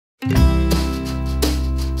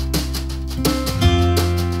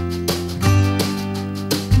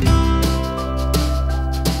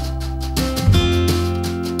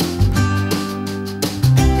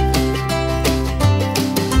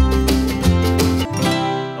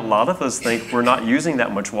lot of us think we're not using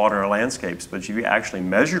that much water in our landscapes, but if you actually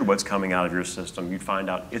measured what's coming out of your system, you'd find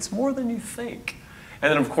out it's more than you think.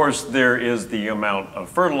 And then, of course, there is the amount of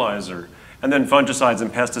fertilizer, and then fungicides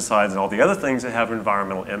and pesticides and all the other things that have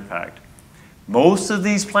environmental impact. Most of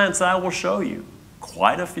these plants that I will show you,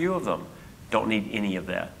 quite a few of them, don't need any of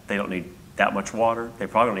that. They don't need that much water, they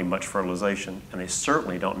probably don't need much fertilization, and they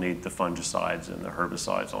certainly don't need the fungicides and the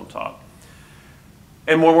herbicides on top.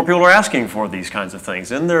 And more people are asking for these kinds of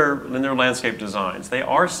things in their landscape designs. They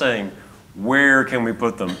are saying, where can we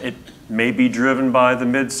put them? It may be driven by the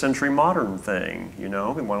mid-century modern thing, you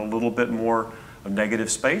know, we want a little bit more of negative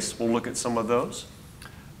space. We'll look at some of those.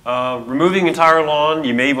 Removing entire lawn,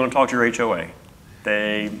 you may want to talk to your HOA.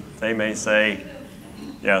 They may say,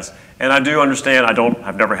 yes. And I do understand,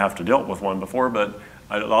 I've never had to deal with one before, but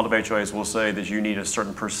a lot of HOAs will say that you need a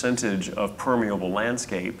certain percentage of permeable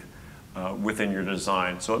landscape within your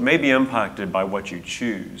design. So it may be impacted by what you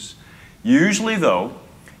choose. Usually though,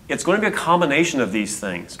 it's going to be a combination of these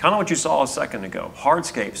things, kind of what you saw a second ago,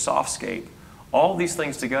 hardscape, softscape, all these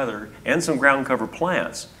things together, and some ground cover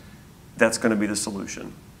plants, that's going to be the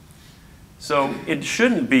solution. So it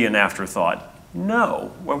shouldn't be an afterthought.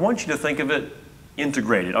 No, I want you to think of it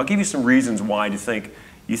integrated. I'll give you some reasons why you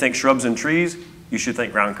think shrubs and trees, you should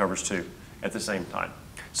think ground covers too at the same time.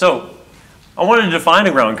 So I wanted to define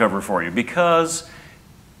a ground cover for you because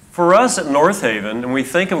for us at North Haven, when we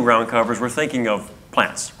think of ground covers, we're thinking of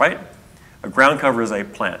plants, right? A ground cover is a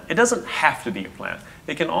plant. It doesn't have to be a plant.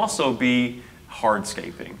 It can also be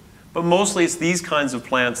hardscaping. But mostly it's these kinds of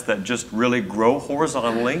plants that just really grow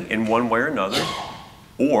horizontally in one way or another,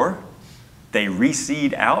 or they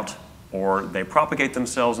reseed out, or they propagate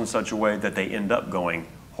themselves in such a way that they end up going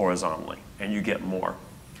horizontally, and you get more.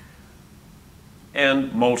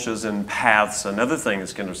 And mulches and paths and other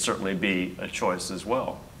things can certainly be a choice as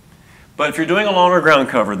well. But if you're doing a lawn or ground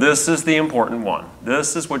cover, this is the important one.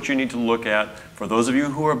 This is what you need to look at for those of you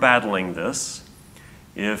who are battling this.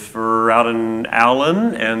 If we're out in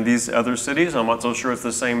Allen and these other cities, I'm not so sure it's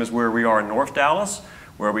the same as where we are in North Dallas,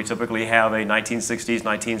 where we typically have a 1960s,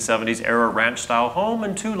 1970s era ranch-style home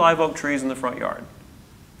and 2 live oak trees in the front yard.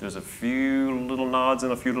 There's a few little nods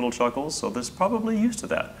and a few little chuckles, so there's probably used to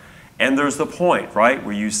that. And there's the point, right,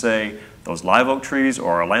 where you say those live oak trees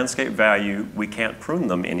or a landscape value, we can't prune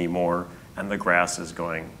them anymore, and the grass is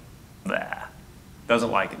going, bah,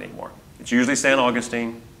 doesn't like it anymore. It's usually St.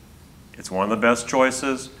 Augustine. It's one of the best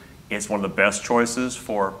choices. It's one of the best choices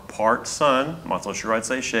for part sun. I'm not so sure I'd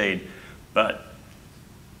say shade, but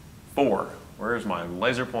 4, where's my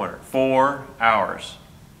laser pointer? 4 hours.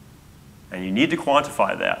 And you need to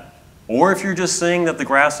quantify that. Or if you're just seeing that the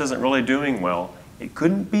grass isn't really doing well, it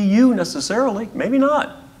couldn't be you necessarily, maybe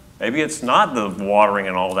not. Maybe it's not the watering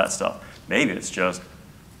and all of that stuff. Maybe it's just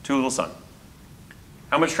too little sun.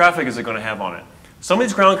 How much traffic is it going to have on it? Some of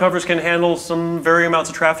these ground covers can handle some varying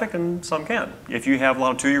amounts of traffic and some can't. If you have a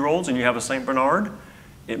lot of 2-year-olds and you have a St. Bernard,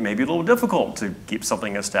 it may be a little difficult to keep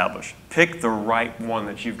something established. Pick the right one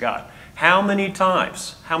that you've got. How many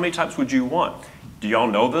types? How many types would you want? Do y'all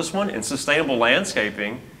know this one? In sustainable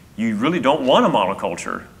landscaping, you really don't want a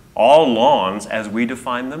monoculture. All lawns, as we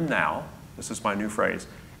define them now, this is my new phrase,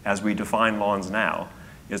 as we define lawns now,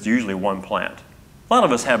 is usually one plant. A lot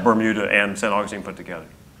of us have Bermuda and St. Augustine put together.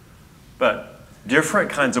 But different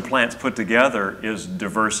kinds of plants put together is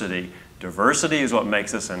diversity. Diversity is what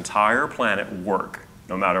makes this entire planet work,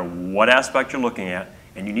 no matter what aspect you're looking at,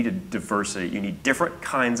 and you need a diversity. You need different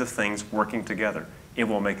kinds of things working together. It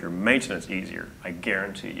will make your maintenance easier, I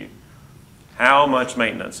guarantee you. How much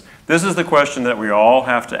maintenance? This is the question that we all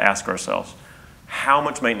have to ask ourselves. How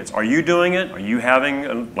much maintenance? Are you doing it? Are you having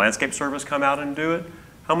a landscape service come out and do it?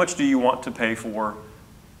 How much do you want to pay for,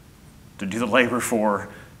 to do the labor for,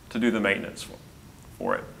 to do the maintenance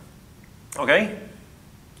for it? Okay?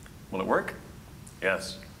 Will it work?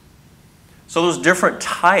 Yes. So there's different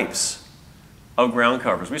types of ground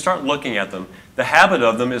covers. We start looking at them. The habit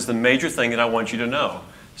of them is the major thing that I want you to know.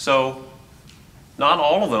 So not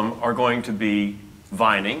all of them are going to be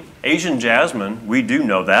vining. Asian jasmine, we do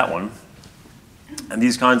know that one. And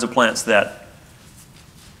these kinds of plants that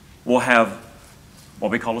will have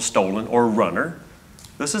what we call a stolon or runner.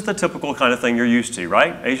 This is the typical kind of thing you're used to,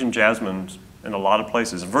 right? Asian jasmine's in a lot of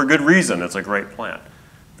places. And for a good reason, it's a great plant.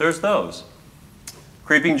 There's those.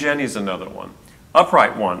 Creeping Jenny is another one.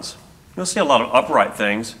 Upright ones. You'll see a lot of upright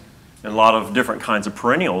things and a lot of different kinds of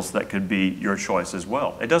perennials that could be your choice as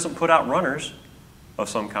well. It doesn't put out runners of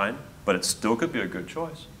some kind, but it still could be a good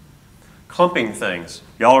choice. Clumping things.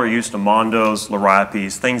 Y'all are used to mondos,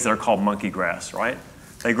 liriopes, things that are called monkey grass, right?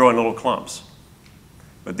 They grow in little clumps.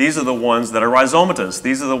 But these are the ones that are rhizomatous.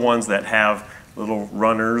 These are the ones that have little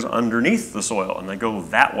runners underneath the soil, and they go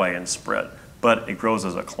that way and spread. But it grows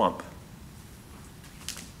as a clump.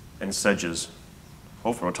 And sedges.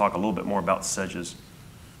 Hopefully we'll talk a little bit more about sedges.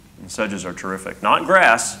 And sedges are terrific. Not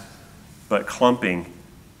grass, but clumping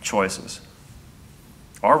choices.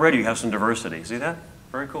 Already you have some diversity. See that?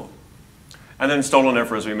 Very cool. And then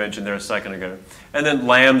stolonifer, as we mentioned there a second ago. And then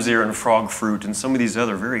lamb's ear and frog fruit and some of these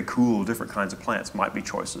other very cool different kinds of plants might be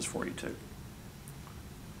choices for you too.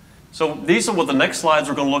 So these are what the next slides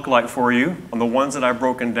are going to look like for you on the ones that I've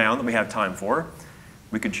broken down that we have time for.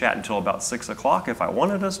 We could chat until about 6 o'clock if I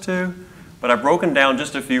wanted us to, but I've broken down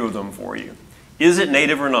just a few of them for you. Is it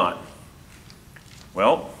native or not?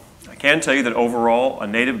 Well, I can tell you that overall a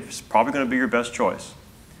native is probably going to be your best choice,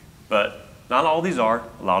 but not all these are.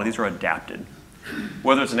 A lot of these are adapted.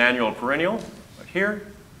 Whether it's an annual or perennial, right here,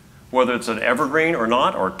 whether it's an evergreen or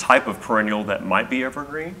not, or type of perennial that might be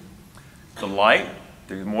evergreen, the light,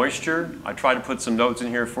 the moisture. I try to put some notes in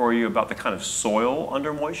here for you about the kind of soil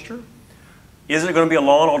under moisture. Is it going to be a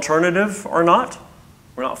lawn alternative or not?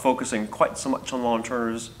 We're not focusing quite so much on lawn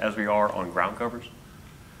alternatives as we are on ground covers.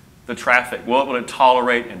 The traffic, will it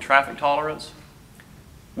tolerate in traffic tolerance?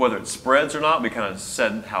 Whether it spreads or not, we kind of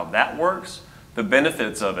said how that works. The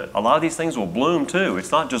benefits of it. A lot of these things will bloom too.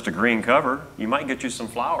 It's not just a green cover. You might get you some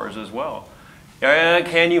flowers as well.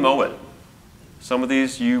 Can you mow it? Some of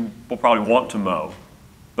these you will probably want to mow,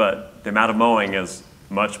 but the amount of mowing is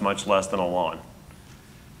much, much less than a lawn.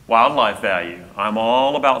 Wildlife value. I'm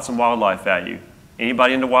all about some wildlife value.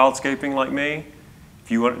 Anybody into wildscaping like me?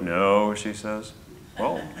 If you want, no, she says.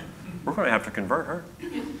 Well, we're going to have to convert her.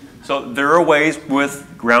 So there are ways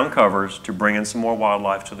with ground covers to bring in some more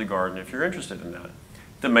wildlife to the garden if you're interested in that.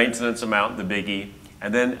 The maintenance amount, the biggie,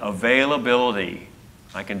 and then availability.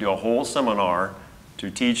 I can do a whole seminar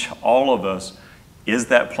to teach all of us, is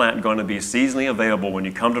that plant going to be seasonally available when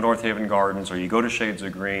you come to North Haven Gardens or you go to Shades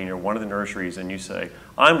of Green or one of the nurseries and you say,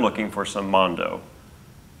 I'm looking for some Mondo.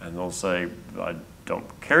 And they'll say, I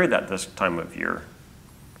don't carry that this time of year.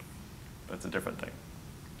 That's a different thing.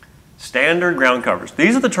 Standard ground covers.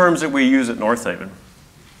 These are the terms that we use at North Haven.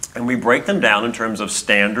 And we break them down in terms of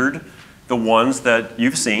standard, the ones that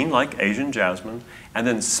you've seen, like Asian jasmine, and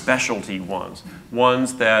then specialty ones.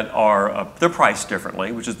 Ones that are, they're priced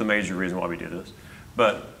differently, which is the major reason why we do this.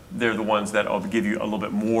 But they're the ones that will give you a little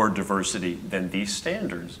bit more diversity than these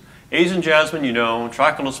standards. Asian jasmine, you know,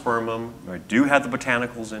 Tricholaspermum, I do have the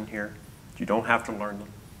botanicals in here. You don't have to learn them.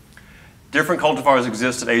 Different cultivars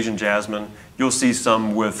exist at Asian jasmine. You'll see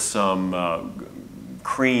some with some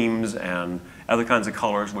creams and other kinds of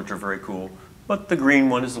colors, which are very cool. But the green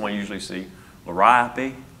one is the one you usually see.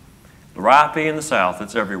 Liriape. Liriape in the south,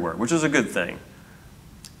 it's everywhere, which is a good thing.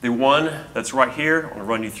 The one that's right here, I'm going to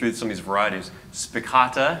run you through some of these varieties.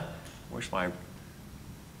 Spicata,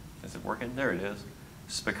 is it working? There it is.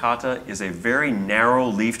 Spicata is a very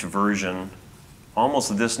narrow-leafed version,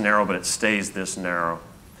 almost this narrow, but it stays this narrow.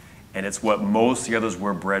 And it's what most of the others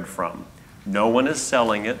were bred from. No one is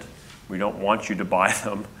selling it. We don't want you to buy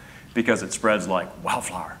them because it spreads like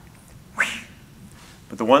wildflower.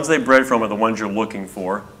 But the ones they bred from are the ones you're looking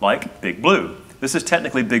for, like Big Blue. This is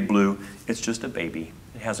technically Big Blue. It's just a baby.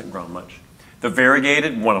 It hasn't grown much. The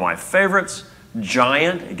variegated, one of my favorites.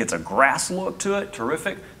 Giant, it gets a grass look to it,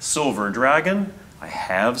 terrific. Silver Dragon, I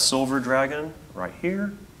have Silver Dragon right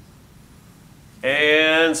here.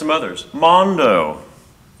 And some others. Mondo.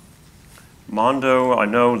 Mondo, I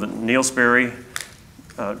know that Neil Sperry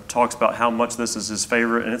talks about how much this is his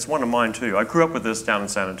favorite, and it's one of mine too. I grew up with this down in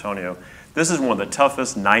San Antonio. This is one of the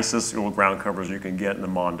toughest, nicest little ground covers you can get in the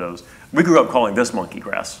Mondos. We grew up calling this monkey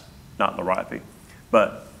grass, not liriape.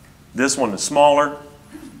 But this one is smaller,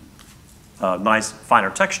 nice, finer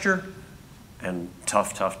texture, and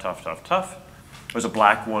tough, tough, tough, tough, tough. There's a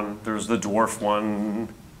black one. There's the dwarf one.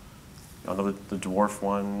 I know the dwarf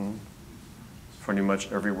one is pretty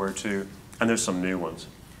much everywhere too. And there's some new ones.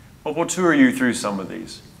 But we'll tour you through some of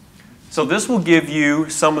these. So this will give you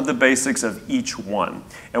some of the basics of each one.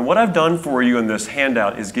 And what I've done for you in this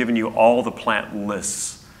handout is given you all the plant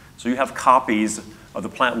lists. So you have copies of the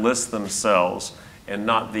plant lists themselves and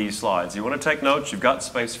not these slides. You want to take notes, you've got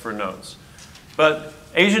space for notes. But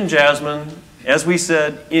Asian jasmine, as we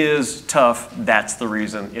said, is tough. That's the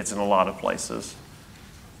reason it's in a lot of places.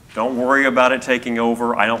 Don't worry about it taking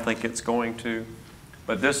over. I don't think it's going to.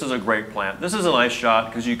 But this is a great plant. This is a nice shot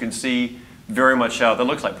because you can see very much out. That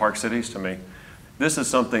looks like Park Cities to me. This is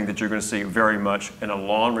something that you're going to see very much in a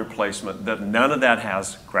lawn replacement that none of that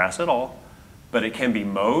has grass at all, but it can be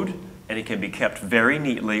mowed and it can be kept very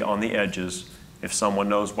neatly on the edges if someone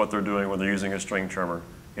knows what they're doing when they're using a string trimmer.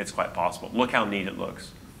 It's quite possible. Look how neat it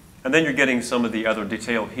looks. And then you're getting some of the other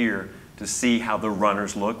detail here to see how the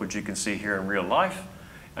runners look, which you can see here in real life.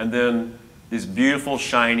 And then these beautiful,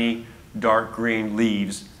 shiny, dark green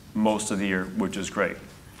leaves most of the year, which is great.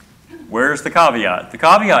 Where's the caveat? The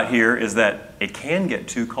caveat here is that it can get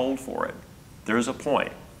too cold for it. There's a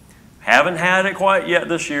point. Haven't had it quite yet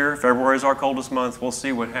this year. February is our coldest month. We'll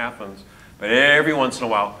see what happens. But every once in a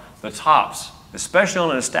while, the tops, especially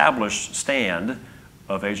on an established stand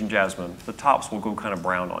of Asian jasmine, the tops will go kind of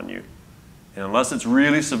brown on you. And unless it's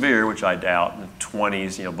really severe, which I doubt, in the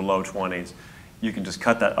 20s, below 20s, you can just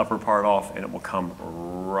cut that upper part off and it will come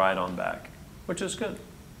right on back, which is good.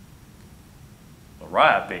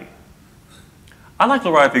 Liriope. I like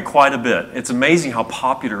liriope quite a bit. It's amazing how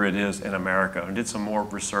popular it is in America. I did some more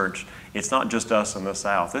research. It's not just us in the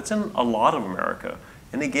South. It's in a lot of America.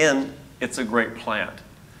 And again, it's a great plant.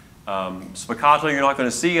 Spicata you're not going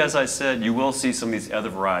to see, as I said. You will see some of these other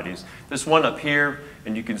varieties. This one up here,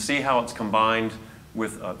 and you can see how it's combined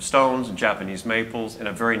with stones and Japanese maples in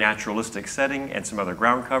a very naturalistic setting and some other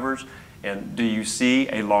ground covers. And do you see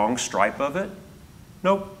a long stripe of it?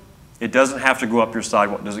 Nope. It doesn't have to go up your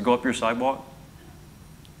sidewalk. Does it go up your sidewalk?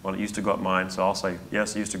 Well, it used to go up mine, so I'll say,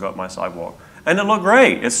 yes, it used to go up my sidewalk. And it looked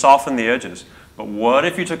great. It softened the edges. But what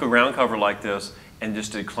if you took a ground cover like this and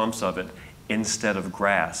just did clumps of it instead of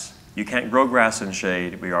grass? You can't grow grass in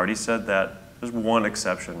shade. We already said that. There's one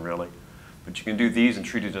exception, really. But you can do these and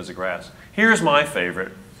treat it as a grass. Here's my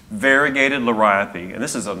favorite, variegated liriope. And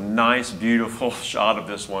this is a nice, beautiful shot of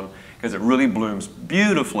this one because it really blooms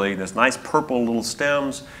beautifully. This nice purple little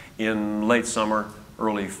stems in late summer,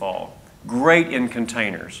 early fall. Great in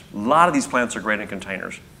containers. A lot of these plants are great in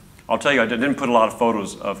containers. I'll tell you, I didn't put a lot of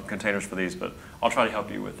photos of containers for these, but I'll try to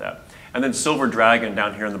help you with that. And then silver dragon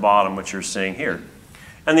down here in the bottom, which you're seeing here.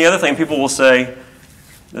 And the other thing, people will say,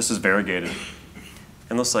 this is variegated.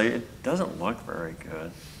 And they'll say, it doesn't look very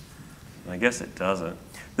good. And I guess it doesn't.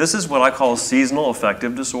 This is what I call seasonal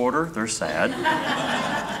affective disorder. They're sad.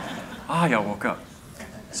 Y'all woke up.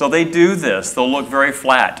 So they do this. They'll look very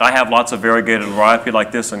flat. I have lots of variegated liriope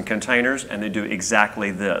like this in containers, and they do exactly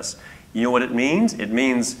this. You know what it means? It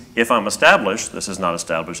means if I'm established, this is not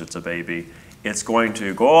established, it's a baby, it's going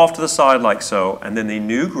to go off to the side like so, and then the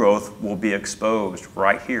new growth will be exposed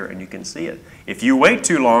right here, and you can see it. If you wait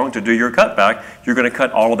too long to do your cutback, you're going to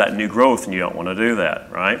cut all of that new growth, and you don't want to do that,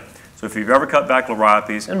 right? So if you've ever cut back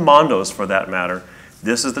liriopes, and mondos for that matter,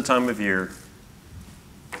 this is the time of year.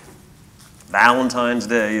 Valentine's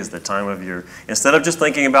Day is the time of year. Instead of just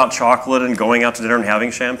thinking about chocolate and going out to dinner and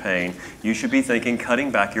having champagne, you should be thinking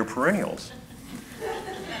cutting back your perennials.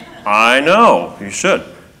 I know, you should.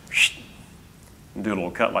 Do a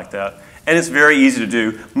little cut like that. And it's very easy to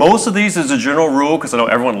do. Most of these is a general rule, because I know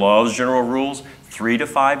everyone loves general rules, 3 to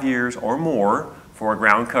 5 years or more for a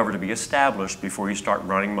ground cover to be established before you start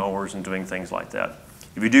running mowers and doing things like that.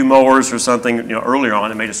 If you do mowers or something earlier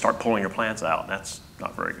on, it may just start pulling your plants out. That's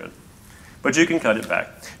not very good. But you can cut it back.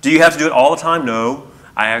 Do you have to do it all the time? No,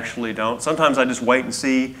 I actually don't. Sometimes I just wait and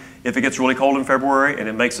see if it gets really cold in February and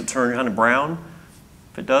it makes it turn kind of brown.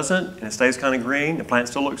 If it doesn't and it stays kind of green, the plant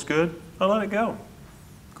still looks good, I'll let it go.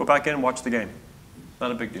 Go back in and watch the game. Not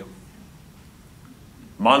a big deal.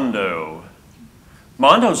 Mondo.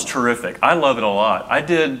 Mondo's terrific. I love it a lot. I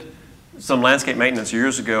did some landscape maintenance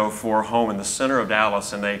years ago for a home in the center of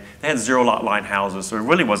Dallas, and they had 0 lot line houses, so there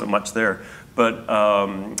really wasn't much there. But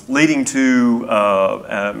leading to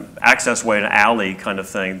access way, an alley kind of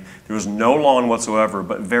thing, there was no lawn whatsoever,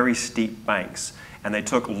 but very steep banks. And they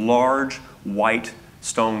took large white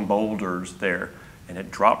stone boulders there, and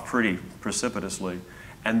it dropped pretty precipitously.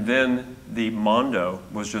 And then the mondo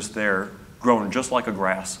was just there, growing just like a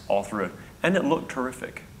grass all through it. And it looked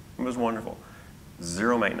terrific. It was wonderful.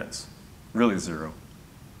 0 maintenance, really 0.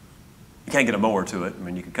 You can't get a mower to it. I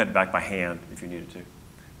mean, you can cut it back by hand if you needed to.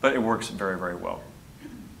 But it works very, very well.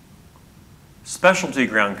 Specialty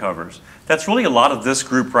ground covers. That's really a lot of this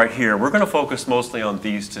group right here. We're going to focus mostly on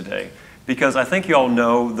these today because I think you all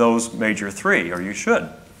know those major 3, or you should.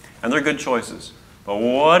 And they're good choices. But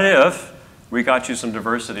what if we got you some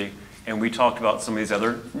diversity and we talked about some of these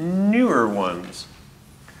other newer ones?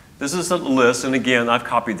 This is a list, and again, I've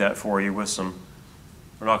copied that for you with some.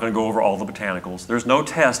 We're not going to go over all the botanicals. There's no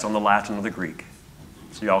test on the Latin or the Greek.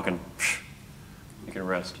 So y'all can, you can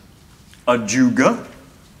rest. Ajuga.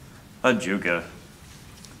 Ajuga.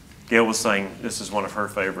 Gail was saying this is one of her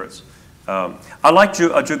favorites. I like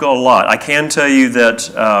Ajuga a lot. I can tell you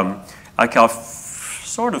that I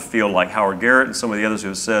sort of feel like Howard Garrett and some of the others who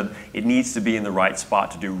have said it needs to be in the right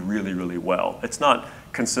spot to do really, really well. It's not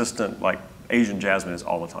consistent like Asian jasmine is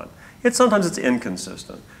all the time. Sometimes it's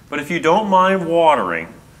inconsistent. But if you don't mind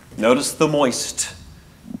watering, notice the moist.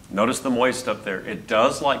 Notice the moist up there. It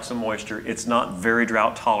does like some moisture. It's not very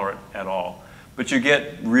drought tolerant at all. But you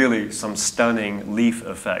get really some stunning leaf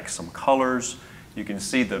effects, some colors. You can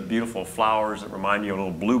see the beautiful flowers that remind you of a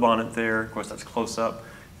little bluebonnet there. Of course, that's close up.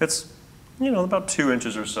 It's, you know, about 2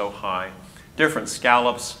 inches or so high. Different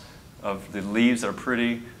scallops of the leaves that are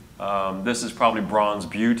pretty. This is probably Bronze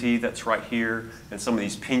Beauty that's right here, and some of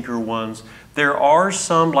these pinker ones. There are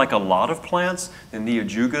some, like a lot of plants, the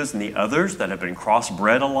neojugas and the others that have been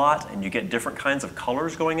crossbred a lot, and you get different kinds of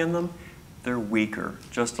colors going in them. They're weaker,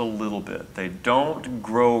 just a little bit. They don't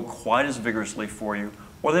grow quite as vigorously for you,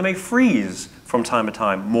 or they may freeze from time to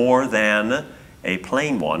time more than a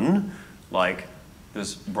plain one, like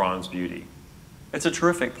this Bronze Beauty. It's a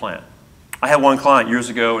terrific plant. I had one client years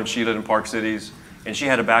ago, and she lived in Park Cities, and she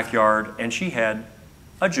had a backyard, and she had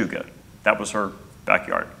a juga. That was her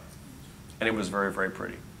backyard. And it was very, very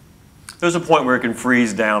pretty. There's a point where it can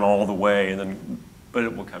freeze down all the way, but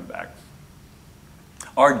it will come back.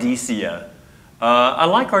 Ardisia. I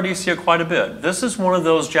like Ardisia quite a bit. This is one of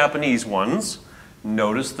those Japanese ones.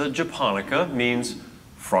 Notice that Japonica means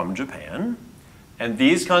from Japan. And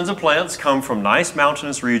these kinds of plants come from nice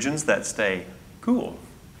mountainous regions that stay cool.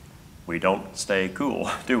 We don't stay cool,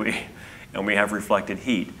 do we? And we have reflected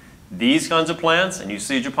heat. These kinds of plants, and you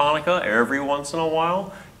see Japonica every once in a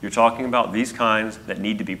while, you're talking about these kinds that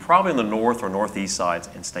need to be probably in the north or northeast sides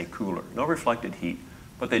and stay cooler. No reflected heat,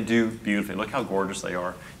 but they do beautifully. Look how gorgeous they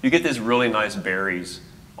are. You get these really nice berries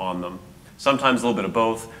on them. Sometimes a little bit of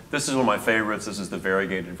both. This is one of my favorites. This is the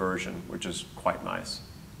variegated version, which is quite nice.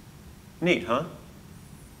 Neat, huh?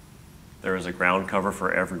 There is a ground cover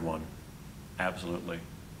for everyone. Absolutely.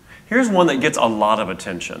 Here's one that gets a lot of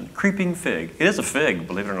attention. Creeping fig. It is a fig,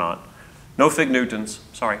 believe it or not. No fig Newtons,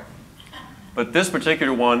 sorry. But this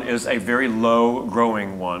particular one is a very low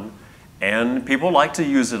growing one. And people like to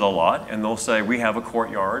use it a lot. And they'll say, we have a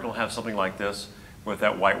courtyard. It'll have something like this with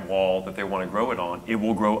that white wall that they want to grow it on. It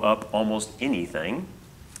will grow up almost anything.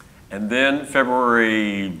 And then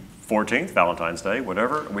February 14th, Valentine's Day,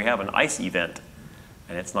 whatever, we have an ice event.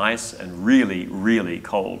 And it's nice and really, really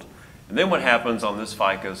cold. And then what happens on this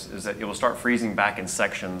ficus is that it will start freezing back in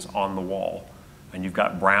sections on the wall. And you've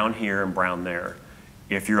got brown here and brown there.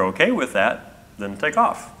 If you're okay with that, then take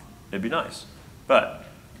off. It'd be nice. But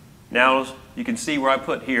now you can see where I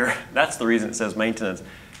put here, that's the reason it says maintenance.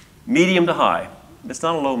 Medium to high. It's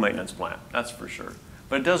not a low maintenance plant, that's for sure.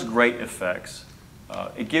 But it does great effects.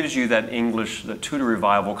 It gives you that English, that Tudor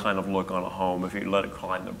revival kind of look on a home if you let it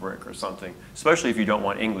climb the brick or something, especially if you don't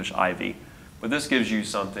want English ivy. But this gives you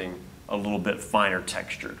something a little bit finer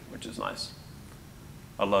textured, which is nice.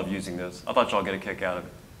 I love using this. I thought y'all get a kick out of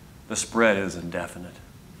it. The spread is indefinite.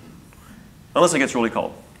 Unless it gets really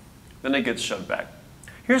cold. Then it gets shoved back.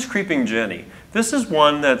 Here's Creeping Jenny. This is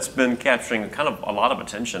one that's been capturing kind of a lot of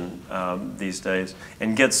attention these days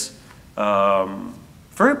and gets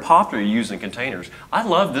very popular used in containers. I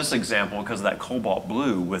love this example because of that cobalt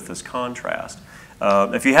blue with this contrast.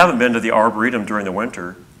 If you haven't been to the Arboretum during the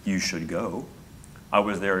winter, you should go. I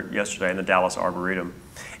was there yesterday in the Dallas Arboretum.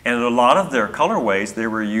 And in a lot of their colorways, they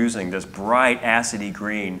were using this bright acidy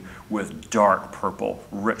green with dark purple,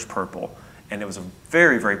 rich purple. And it was a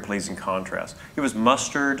very, very pleasing contrast. It was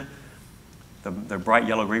mustard. The bright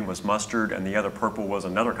yellow green was mustard, and the other purple was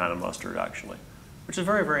another kind of mustard, actually, which is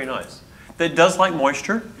very, very nice. It does like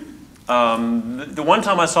moisture. The one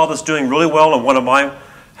time I saw this doing really well in one of my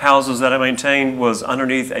houses that I maintained was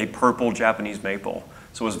underneath a purple Japanese maple.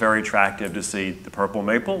 So it was very attractive to see the purple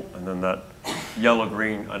maple and then that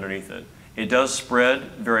yellow-green underneath it. It does spread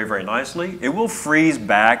very, very nicely. It will freeze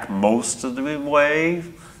back most of the way.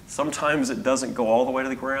 Sometimes it doesn't go all the way to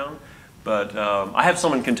the ground. But I have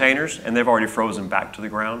some in containers, and they've already frozen back to the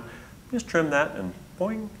ground. Just trim that, and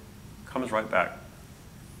boing, comes right back.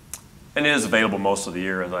 And it is available most of the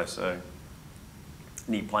year, as I say.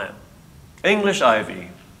 Neat plant. English ivy.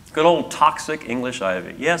 Good old toxic English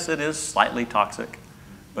ivy. Yes, it is slightly toxic,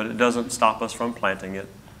 but it doesn't stop us from planting it.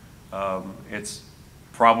 It's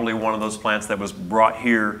probably one of those plants that was brought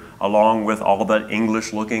here along with all that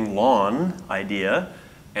English-looking lawn idea,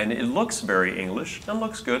 and it looks very English and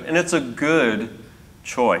looks good, and it's a good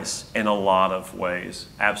choice in a lot of ways,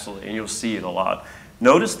 absolutely, and you'll see it a lot.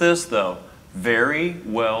 Notice this, though, very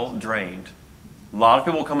well drained. A lot of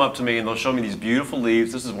people come up to me and they'll show me these beautiful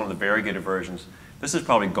leaves. This is one of the variegated versions. This is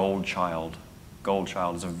probably Gold Child. Gold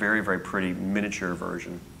Child is a very, very pretty miniature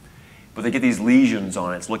version. But they get these lesions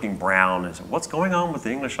on it. It's looking brown. And so what's going on with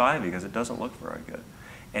the English ivy? Because it doesn't look very good.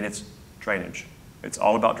 And it's drainage. It's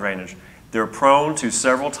all about drainage. They're prone to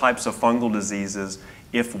several types of fungal diseases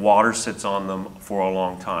if water sits on them for a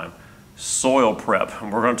long time. Soil prep.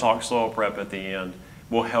 And we're going to talk soil prep at the end.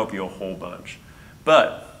 will help you a whole bunch.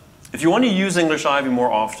 But if you want to use English ivy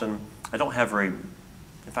more often, I don't have very,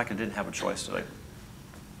 in fact, I didn't have a choice today.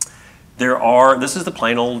 This is the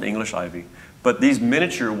plain old English ivy, but these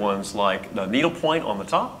miniature ones like the needlepoint on the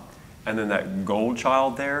top and then that gold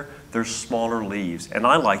child there, they're smaller leaves. And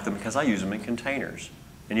I like them because I use them in containers.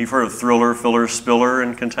 And you've heard of thriller, filler, spiller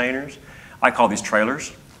in containers. I call these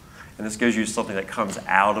trailers. And this gives you something that comes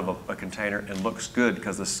out of a container and looks good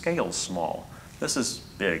because the scale's small. This is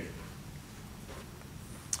big.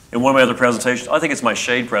 In one of my other presentations, I think it's my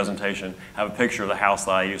shade presentation, I have a picture of the house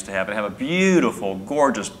that I used to have. I have a beautiful,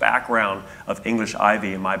 gorgeous background of English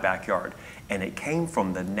ivy in my backyard. And it came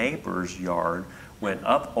from the neighbor's yard, went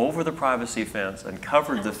up over the privacy fence and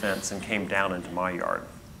covered the fence and came down into my yard.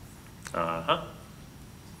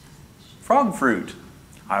 Frog fruit.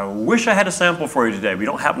 I wish I had a sample for you today. We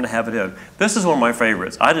don't happen to have it in. This is one of my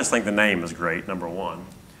favorites. I just think the name is great, number one.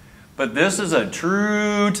 But this is a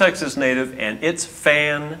true Texas native, and it's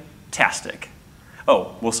fantastic.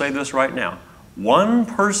 Oh, we'll say this right now. One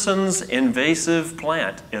person's invasive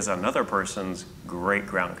plant is another person's great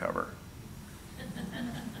ground cover.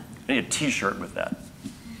 I need a t-shirt with that.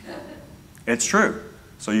 It's true.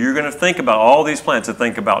 So you're going to think about all these plants and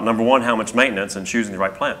think about, number one, how much maintenance and choosing the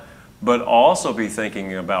right plant. But also be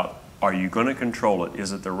thinking about, are you going to control it?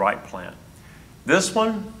 Is it the right plant? This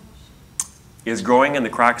one is growing in the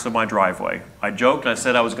cracks of my driveway. I joked and I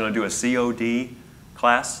said I was going to do a COD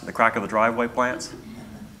class, the crack of the driveway plants.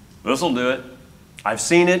 This will do it. I've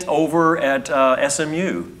seen it over at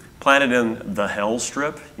SMU, planted in the hell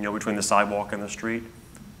strip, you know, between the sidewalk and the street.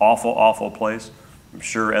 Awful, awful place. I'm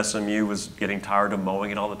sure SMU was getting tired of mowing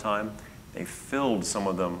it all the time. They filled some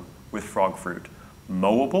of them with frog fruit.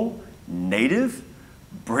 Mowable, native,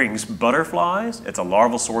 brings butterflies. It's a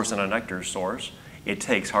larval source and a nectar source. It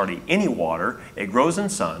takes hardly any water. It grows in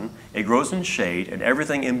sun. It grows in shade and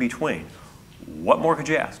everything in between. What more could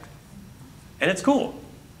you ask? And it's cool.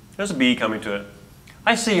 There's a bee coming to it.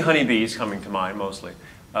 I see honeybees coming to mind mostly.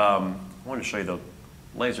 I wanted to show you the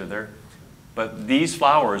laser there. But these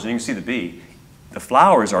flowers, and you can see the bee, the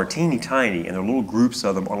flowers are teeny tiny and there are little groups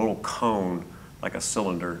of them on a little cone, like a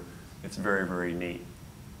cylinder. It's very, very neat.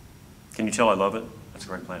 Can you tell I love it? That's a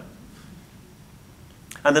great plant.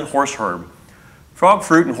 And then horse herb. Frog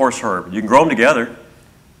fruit and horse herb. You can grow them together.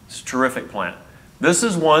 It's a terrific plant. This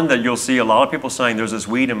is one that you'll see a lot of people saying, there's this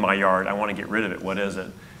weed in my yard, I want to get rid of it. What is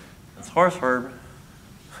it? It's horse herb.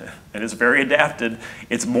 And it's very adapted.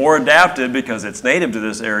 It's more adapted because it's native to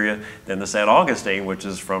this area than the St. Augustine, which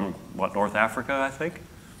is from, what, North Africa, I think?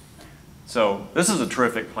 So this is a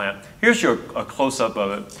terrific plant. Here's a close-up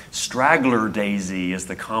of it. Straggler daisy is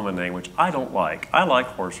the common name, which I don't like. I like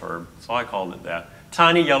horse herb, so I called it that.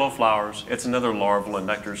 Tiny yellow flowers. It's another larval and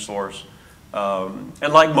nectar source.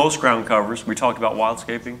 And like most ground covers, we talked about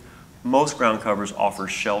wildscaping, most ground covers offer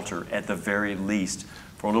shelter at the very least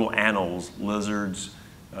for little animals, lizards,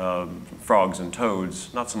 frogs and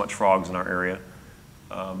toads. Not so much frogs in our area,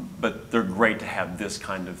 but they're great to have this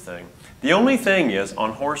kind of thing. The only thing is,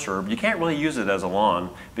 on horse herb, you can't really use it as a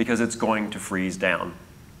lawn because it's going to freeze down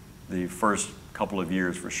the first couple of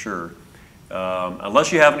years for sure.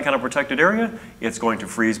 Unless you have any kind of protected area, it's going to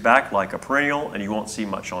freeze back like a perennial and you won't see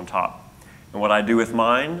much on top. And what I do with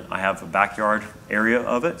mine, I have a backyard area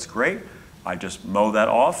of it. It's great. I just mow that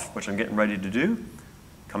off, which I'm getting ready to do.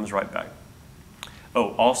 Comes right back.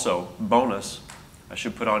 Oh, also, bonus, I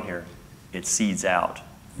should put on here, it seeds out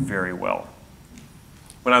very well.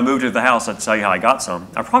 When I moved to the house, I'd tell you how I got some.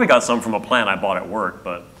 I probably got some from a plant I bought at work,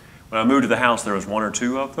 but when I moved to the house, there was one or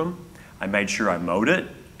two of them. I made sure I mowed it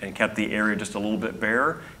and kept the area just a little bit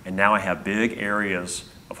bare, and now I have big areas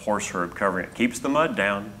of horse herb covering it. Keeps the mud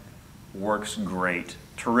down, works great.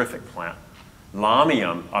 Terrific plant.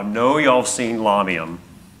 Lamium, I know y'all have seen lamium.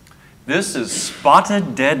 This is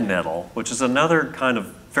spotted dead nettle, which is another kind of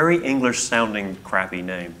very English-sounding crappy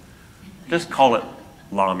name. Just call it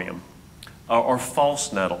lamium. Or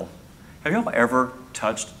false nettle. Have y'all ever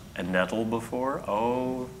touched a nettle before?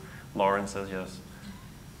 Oh, Lauren says yes.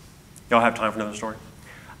 Y'all have time for another story?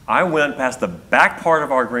 I went past the back part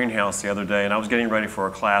of our greenhouse the other day, and I was getting ready for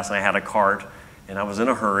a class, and I had a cart, and I was in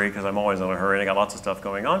a hurry, because I'm always in a hurry, and I got lots of stuff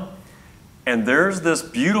going on. And there's this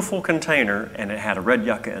beautiful container, and it had a red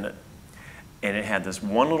yucca in it. And it had this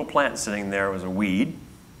one little plant sitting there. It was a weed.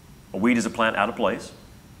 A weed is a plant out of place.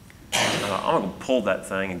 I'm going to pull that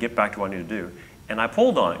thing and get back to what I need to do. And I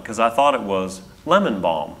pulled on it because I thought it was lemon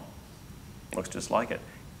balm. Looks just like it.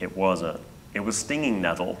 It wasn't. It was stinging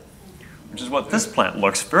nettle, which is what this plant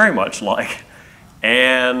looks very much like.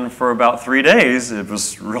 And for about 3 days, it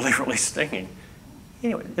was really, really stinging.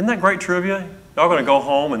 Anyway, isn't that great trivia? Y'all going to go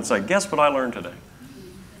home and say, guess what I learned today?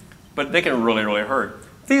 but they can really, really hurt.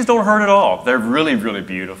 These don't hurt at all. They're really, really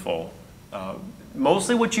beautiful.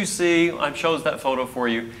 Mostly what you see, I chose that photo for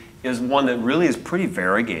you, is one that really is pretty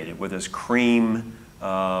variegated with this cream,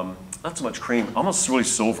 not so much cream, almost really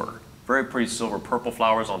silver. Very pretty silver purple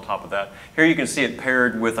flowers on top of that. Here you can see it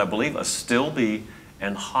paired with, I believe, a stilbe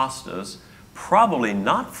and hostas, probably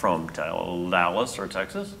not from Dallas or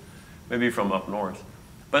Texas, maybe from up north.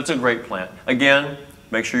 But it's a great plant. Again,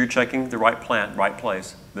 make sure you're checking the right plant, right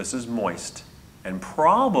place. This is moist and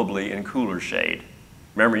probably in cooler shade.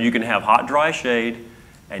 Remember, you can have hot, dry shade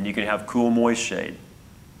and you can have cool, moist shade.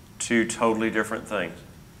 Two totally different things.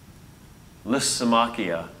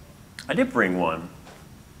 Lysimachia. I did bring one.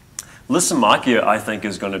 Lysimachia, I think,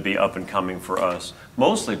 is going to be up and coming for us,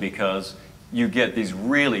 mostly because you get these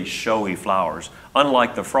really showy flowers.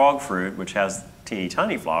 Unlike the frog fruit, which has teeny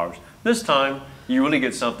tiny flowers, this time you really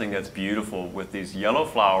get something that's beautiful with these yellow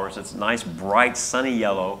flowers. It's nice, bright, sunny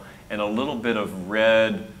yellow, and a little bit of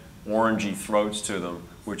red, orangey throats to them,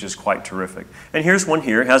 which is quite terrific. And here's one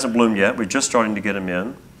here. It hasn't bloomed yet. We're just starting to get them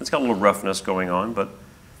in. It's got a little roughness going on, but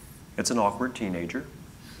it's an awkward teenager.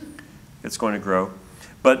 It's going to grow.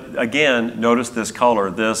 But again, notice this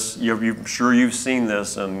color. This, I'm sure you've seen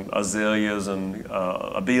this in azaleas and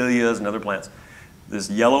abelias and other plants. This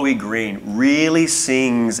yellowy green really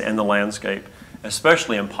sings in the landscape,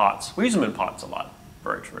 especially in pots. We use them in pots a lot.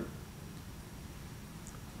 Very true.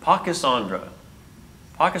 Pachysandra.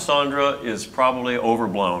 Pachysandra is probably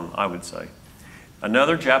overblown, I would say.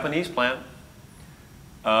 Another Japanese plant.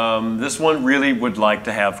 This one really would like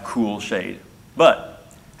to have cool shade. But,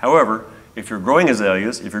 however, if you're growing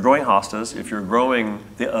azaleas, if you're growing hostas, if you're growing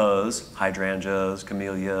the hydrangeas,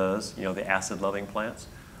 camellias, you know, the acid-loving plants,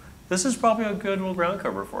 this is probably a good little ground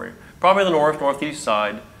cover for you. Probably the northeast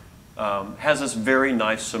side has this very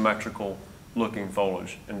nice symmetrical looking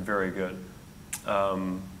foliage and very good.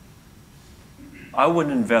 I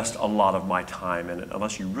wouldn't invest a lot of my time in it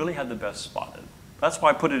unless you really had the best spot in it. That's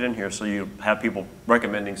why I put it in here, so you have people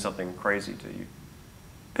recommending something crazy to you.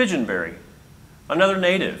 Pigeonberry, another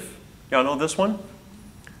native. Y'all know this one?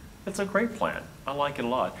 It's a great plant. I like it a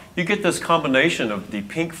lot. You get this combination of the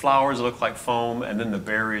pink flowers that look like foam and then the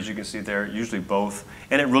berries you can see there, usually both.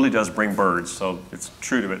 And it really does bring birds, so it's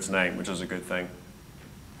true to its name, which is a good thing.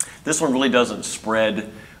 This one really doesn't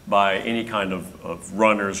spread by any kind of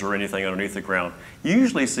runners or anything underneath the ground. You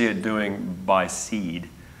usually see it doing by seed.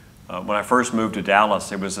 When I first moved to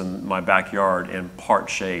Dallas, it was in my backyard in part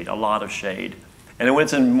shade, a lot of shade. And when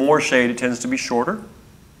it's in more shade, it tends to be shorter.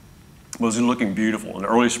 It was looking beautiful. In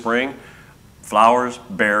early spring, flowers,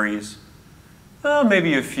 berries,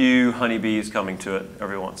 maybe a few honeybees coming to it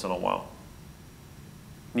every once in a while.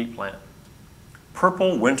 Neat plant.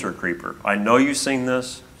 Purple winter creeper. I know you've seen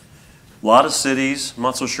this. A lot of cities, I'm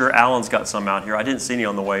not so sure Alan's got some out here. I didn't see any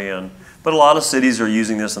on the way in. But a lot of cities are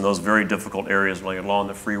using this in those very difficult areas, like along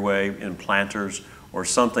the freeway, in planters, or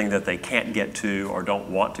something that they can't get to or don't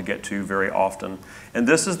want to get to very often. And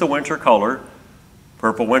this is the winter color,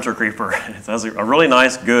 purple winter creeper. It has a really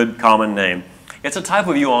nice, good, common name. It's a type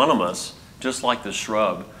of euonymus, just like the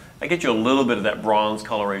shrub. I get you a little bit of that bronze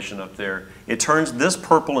coloration up there. It turns this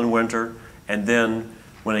purple in winter, and then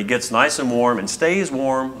when it gets nice and warm and stays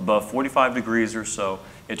warm, above 45 degrees or so,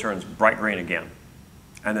 it turns bright green again,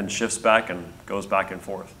 and then shifts back and goes back and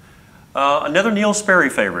forth. Another Neil Sperry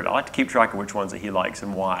favorite. I like to keep track of which ones that he likes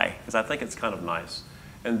and why, because I think it's kind of nice.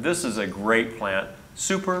 And this is a great plant.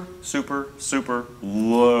 Super, super, super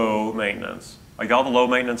low maintenance. Are y'all the low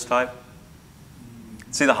maintenance type?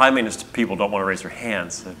 See, the high maintenance people don't want to raise their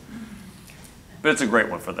hands. But it's a great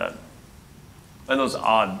one for that. And those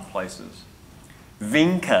odd places.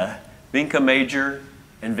 Vinca, Vinca major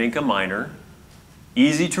and Vinca minor.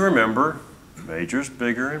 Easy to remember. Major's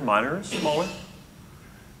bigger and minor is smaller.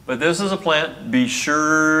 But this is a plant, be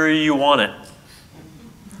sure you want it.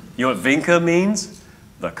 You know what Vinca means?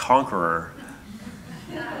 The conqueror.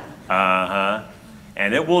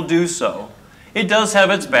 And it will do so. It does have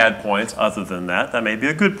its bad points. Other than that, that may be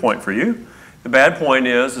a good point for you. The bad point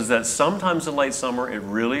is that sometimes in late summer, it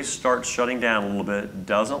really starts shutting down a little bit,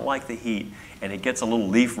 doesn't like the heat, and it gets a little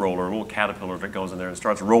leaf roller, a little caterpillar that goes in there and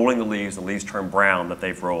starts rolling the leaves, and the leaves turn brown that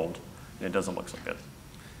they've rolled. And it doesn't look so good.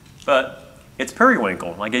 But it's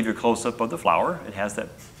periwinkle. I gave you a close-up of the flower. It has that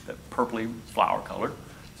purpley flower color.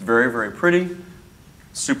 It's very, very pretty.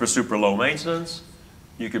 Super, super low maintenance.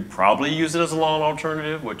 You could probably use it as a lawn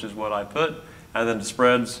alternative, which is what I put. And then it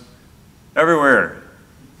spreads everywhere.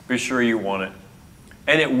 Be sure you want it.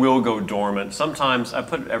 And it will go dormant. Sometimes, I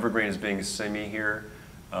put evergreen as being semi here.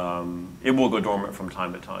 It will go dormant from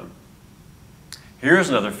time to time. Here's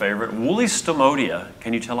another favorite, woolly stomodia.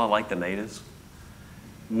 Can you tell I like the natives?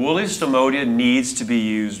 Woolly stomodia needs to be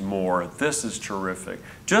used more. This is terrific.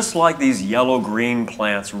 Just like these yellow-green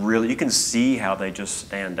plants, really, you can see how they just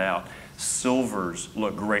stand out. Silvers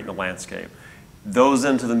look great in the landscape. Those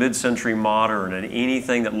into the mid-century modern and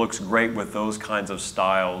anything that looks great with those kinds of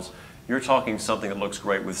styles, you're talking something that looks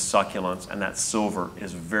great with succulents, and that silver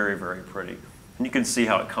is very, very pretty. And you can see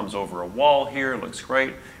how it comes over a wall here. It looks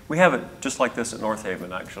great. We have it just like this at North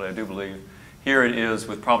Haven, actually, I do believe. Here it is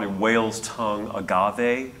with probably whale's tongue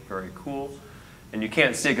agave, very cool. And you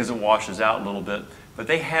can't see it because it washes out a little bit, but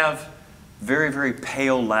they have very, very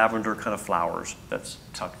pale lavender kind of flowers that's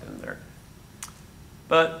tucked in there.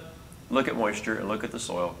 But look at moisture and look at the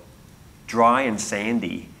soil. Dry and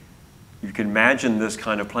sandy. You can imagine this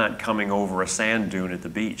kind of plant coming over a sand dune at the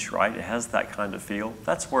beach, right? It has that kind of feel.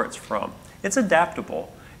 That's where it's from. It's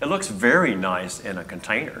adaptable. It looks very nice in a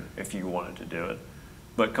container if you wanted to do it.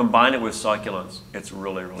 But combine it with succulents, it's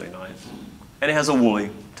really, really nice. And it has a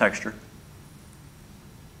woolly texture.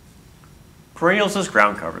 Perennials as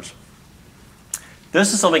ground covers.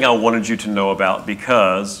 This is something I wanted you to know about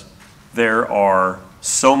because there are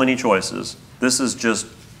so many choices. This is just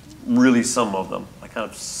really some of them. I kind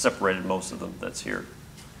of separated most of them that's here.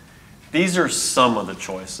 These are some of the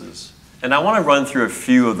choices. And I want to run through a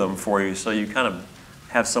few of them for you so you kind of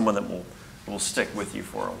have someone that will stick with you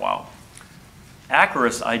for a while.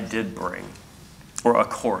 Acorus I did bring, or a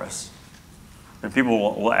chorus. And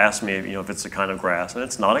people will ask me if it's a kind of grass, and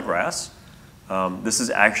it's not a grass. This is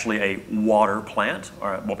actually a water plant,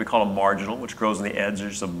 or what we call a marginal, which grows on the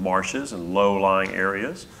edges of marshes and low-lying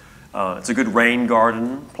areas. It's a good rain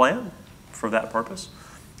garden plant for that purpose.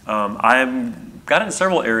 I've got it in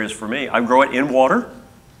several areas for me. I grow it in water,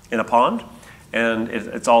 in a pond, and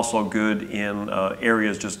it's also good in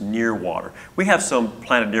areas just near water. We have some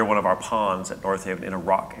planted near one of our ponds at North Haven in a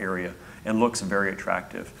rock area and looks very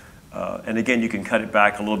attractive. And again, you can cut it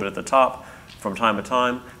back a little bit at the top from time to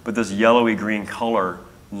time, but this yellowy green color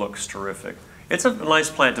looks terrific. It's a nice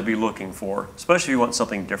plant to be looking for, especially if you want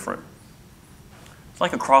something different. It's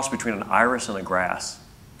like a cross between an iris and a grass.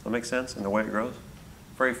 Does that make sense in the way it grows?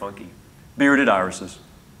 Very funky. Bearded irises.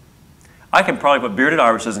 I can probably put bearded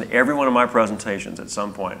irises in every one of my presentations at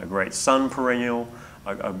some point. A great sun perennial,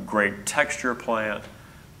 a great texture plant,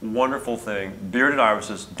 wonderful thing. Bearded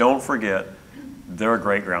irises, don't forget, they're a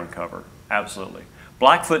great ground cover, absolutely.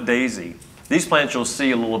 Blackfoot daisy. These plants you'll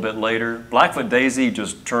see a little bit later. Blackfoot daisy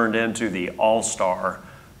just turned into the all-star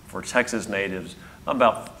for Texas natives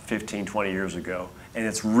about 15, 20 years ago. And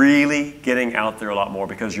it's really getting out there a lot more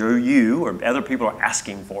because you or other people are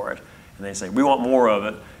asking for it. And they say, we want more of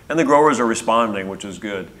it. And the growers are responding, which is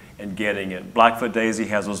good, and getting it. Blackfoot daisy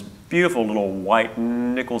has those beautiful little white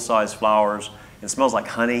nickel-sized flowers. It smells like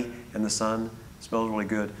honey in the sun. It smells really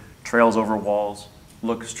good. Trails over walls.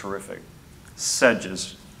 Looks terrific.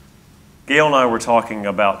 Sedges. Gail and I were talking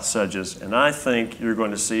about sedges, and I think you're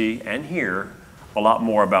going to see and hear a lot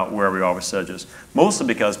more about where we are with sedges. Mostly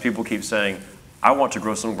because people keep saying, I want to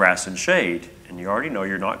grow some grass and shade. And you already know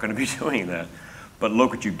you're not going to be doing that. But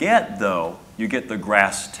look what you get, though. You get the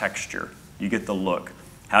grass texture. You get the look.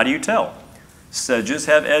 How do you tell? Sedges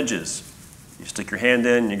have edges. You stick your hand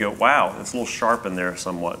in and you go, wow, it's a little sharp in there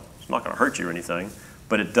somewhat. It's not going to hurt you or anything,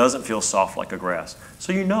 but it doesn't feel soft like a grass.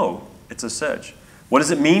 So you know it's a sedge. What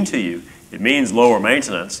does it mean to you? It means lower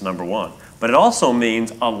maintenance, number one. But it also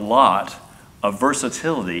means a lot of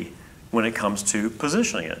versatility when it comes to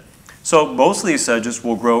positioning it. So most of these sedges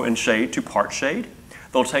will grow in shade to part shade.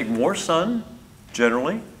 They'll take more sun,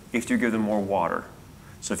 generally, if you give them more water.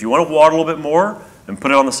 So if you want to water a little bit more and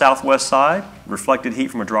put it on the southwest side, reflected heat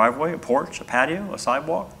from a driveway, a porch, a patio, a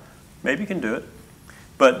sidewalk, maybe you can do it.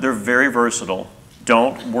 But they're very versatile.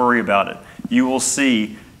 Don't worry about it. You will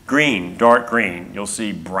see green, dark green. You'll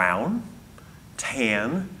see brown,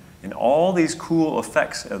 tan, and all these cool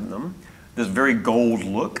effects in them. This very gold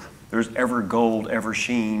look. There's ever gold, ever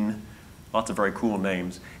sheen. Lots of very cool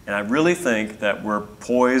names. And I really think that we're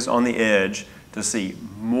poised on the edge to see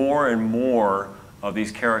more and more of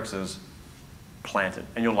these caryxes planted,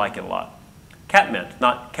 and you'll like it a lot. Catmint,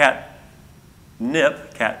 not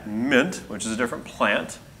catnip, catmint, which is a different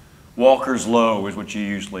plant. Walker's Low is what you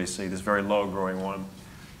usually see, this very low-growing one.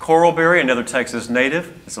 Coralberry, another Texas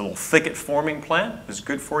native. It's a little thicket-forming plant. It's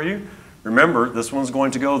good for you. Remember, this one's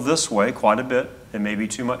going to go this way quite a bit. It may be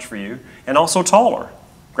too much for you, and also taller.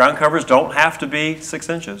 Ground covers don't have to be 6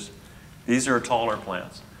 inches. These are taller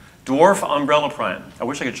plants. Dwarf umbrella plant. I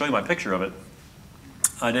wish I could show you my picture of it.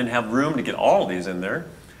 I didn't have room to get all of these in there,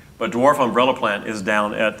 but dwarf umbrella plant is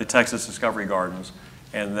down at the Texas Discovery Gardens,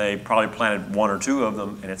 and they probably planted 1 or 2 of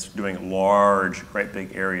them, and it's doing large, great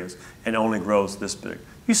big areas, and only grows this big.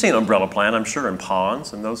 You've seen umbrella plant, I'm sure, in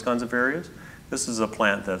ponds and those kinds of areas. This is a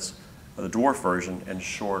plant that's the dwarf version and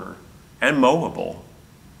shorter and mowable,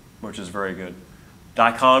 which is very good.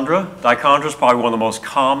 Dichondra. Dichondra is probably one of the most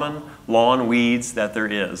common lawn weeds that there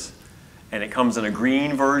is. And it comes in a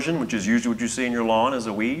green version, which is usually what you see in your lawn as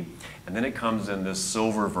a weed. And then it comes in this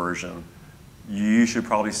silver version. You should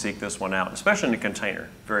probably seek this one out, especially in a container.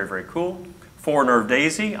 Very, very cool. Four-nerve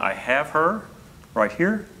daisy. I have her right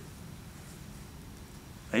here.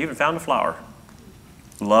 I even found a flower.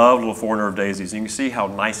 Love little four-nerve daisies. You can see how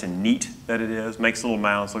nice and neat that it is. Makes little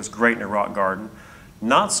mounds. Looks great in a rock garden.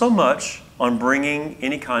 Not so much on bringing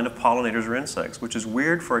any kind of pollinators or insects, which is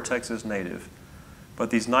weird for a Texas native. But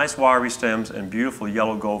these nice wiry stems and beautiful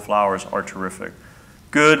yellow gold flowers are terrific.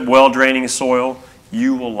 Good, well-draining soil.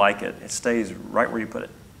 You will like it. It stays right where you put it,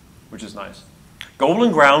 which is nice.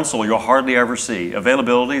 Golden ground soil you'll hardly ever see.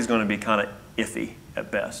 Availability is going to be kind of iffy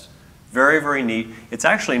at best. Very, very neat. It's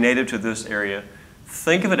actually native to this area.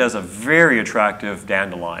 Think of it as a very attractive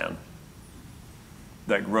dandelion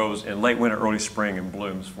that grows in late winter, early spring, and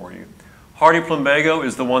blooms for you. Hardy plumbago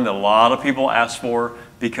is the one that a lot of people ask for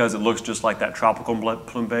because it looks just like that tropical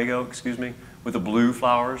plumbago, with the blue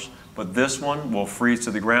flowers. But this one will freeze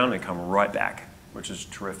to the ground and come right back, which is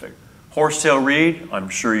terrific. Horsetail reed, I'm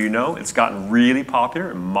sure you know, it's gotten really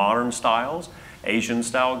popular in modern styles, Asian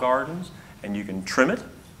style gardens, and you can trim it.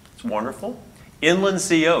 It's wonderful. Inland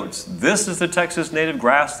sea oats. This is the Texas native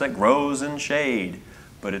grass that grows in shade,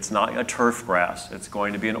 but it's not a turf grass. It's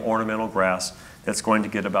going to be an ornamental grass that's going to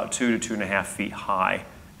get about 2 to 2.5 feet high,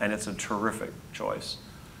 and it's a terrific choice.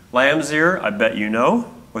 Lamb's ear, I bet you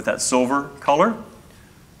know, with that silver color.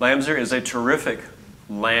 Lamb's ear is a terrific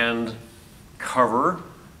land cover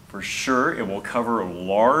for sure. It will cover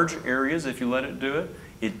large areas if you let it do it.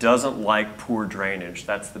 It doesn't like poor drainage.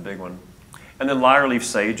 That's the big one. And then lyre-leaf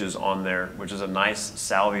sage is on there, which is a nice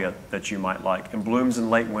salvia that you might like, and blooms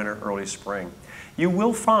in late winter, early spring. You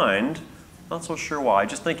will find, not so sure why,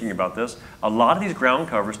 just thinking about this, a lot of these ground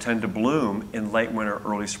covers tend to bloom in late winter,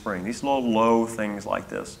 early spring. These little low things like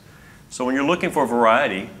this. So when you're looking for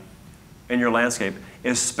variety in your landscape,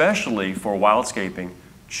 especially for wildscaping,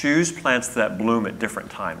 choose plants that bloom at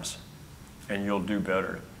different times, and you'll do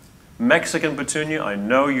better. Mexican petunia, I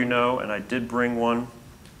know you know, and I did bring one.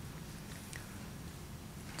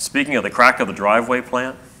 Speaking of the crack of the driveway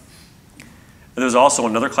plant, there's also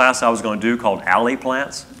another class I was going to do called alley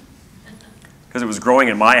plants, because it was growing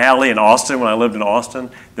in my alley in Austin when I lived in Austin.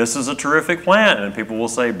 This is a terrific plant, and people will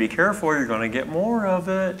say, be careful, you're going to get more of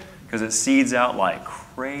it, because it seeds out like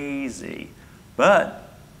crazy. But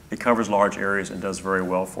it covers large areas and does very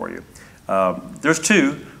well for you. There's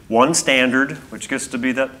two. One standard, which gets to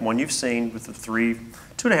be that one you've seen with the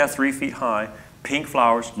 2.5, 3 feet high, pink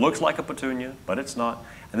flowers, looks like a petunia, but it's not.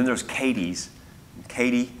 And then there's Katie's.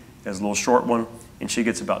 Katie is a little short one, and she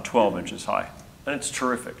gets about 12 inches high. And it's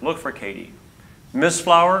terrific. Look for Katie. Mist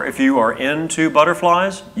flower, if you are into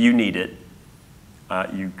butterflies, you need it.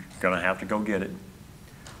 You're going to have to go get it.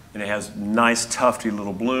 And it has nice, tufty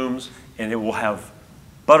little blooms, and it will have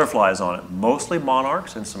butterflies on it, mostly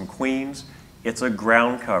monarchs and some queens. It's a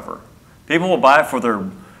ground cover. People will buy it for their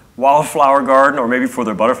wildflower garden or maybe for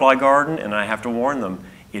their butterfly garden, and I have to warn them,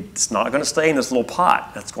 it's not going to stay in this little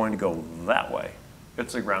pot. That's going to go that way.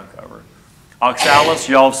 It's a ground cover. Oxalis,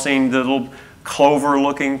 y'all have seen the little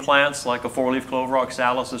clover-looking plants, like a four-leaf clover.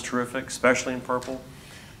 Oxalis is terrific, especially in purple.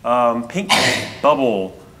 Pink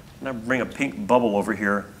bubble. I'm going to bring a pink bubble over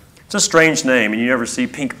here. It's a strange name, and you never see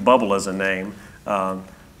pink bubble as a name.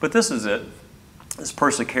 But this is it. This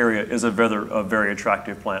Persicaria is a very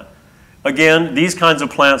attractive plant. Again, these kinds of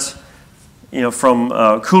plants,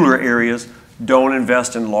 from cooler areas, don't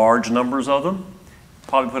invest in large numbers of them.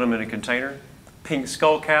 Probably put them in a container. Pink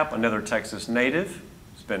skullcap, another Texas native.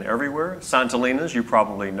 It's been everywhere. Santalinas, you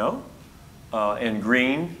probably know. And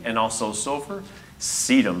green, and also silver.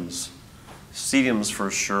 Sedums. Sedums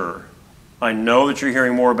for sure. I know that you're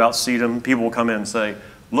hearing more about sedum. People will come in and say,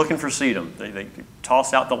 looking for sedum. They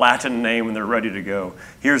toss out the Latin name and they're ready to go.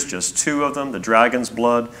 Here's just two of them, the dragon's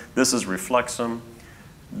blood. This is reflexum.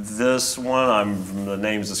 This one, the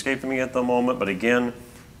name's escaping me at the moment, but again,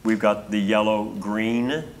 we've got the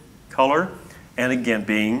yellow-green color. And again,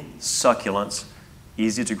 being succulents,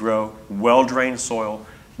 easy to grow, well-drained soil.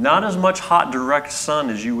 Not as much hot, direct sun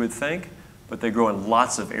as you would think, but they grow in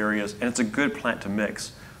lots of areas, and it's a good plant to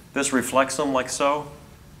mix. This reflexum, like so,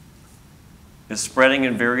 is spreading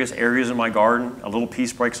in various areas in my garden. A little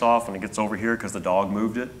piece breaks off and it gets over here because the dog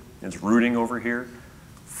moved it. It's rooting over here.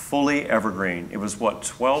 Fully evergreen. It was what,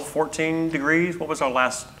 12, 14 degrees? What was our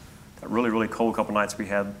last, that really, really cold couple nights we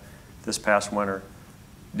had this past winter?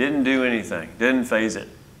 Didn't do anything. Didn't phase it.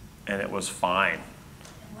 and it was fine.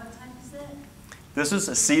 And what type is it? This is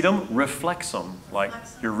a sedum reflexum, like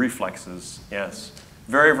your reflexes, yes.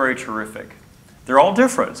 Very, very terrific. They're all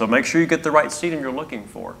different, so make sure you get the right sedum you're looking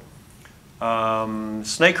for.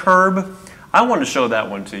 Snake herb, I want to show that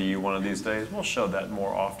one to you one of these days. We'll show that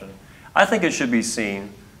more often. I think it should be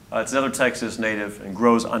seen. It's another Texas native and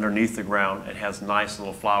grows underneath the ground and has nice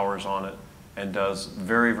little flowers on it and does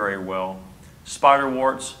very, very well.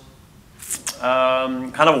 Spiderworts,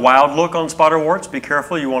 kind of a wild look on spiderworts. Be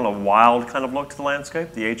careful, you want a wild kind of look to the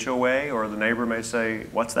landscape. The HOA or the neighbor may say,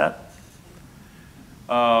 what's that?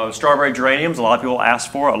 Strawberry geraniums, a lot of people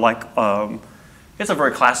ask for. It's a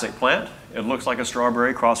very classic plant. It looks like a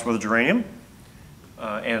strawberry crossed with a geranium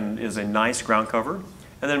and is a nice ground cover.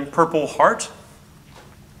 And then purple heart.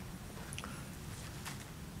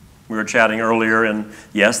 We were chatting earlier, and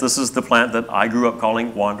yes, this is the plant that I grew up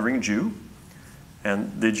calling Wandering Jew.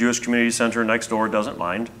 And the Jewish Community Center next door doesn't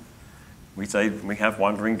mind. We say we have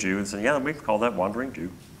Wandering Jew, and say, yeah, we call that Wandering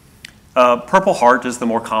Jew. Purple heart is the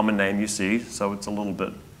more common name you see, so it's a little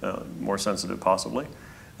bit more sensitive possibly.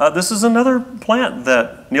 This is another plant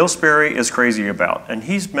that Neil Sperry is crazy about, and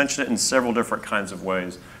he's mentioned it in several different kinds of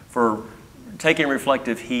ways for taking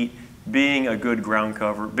reflective heat, being a good ground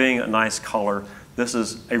cover, being a nice color. This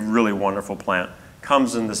is a really wonderful plant.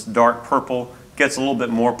 Comes in this dark purple, gets a little bit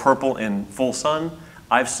more purple in full sun.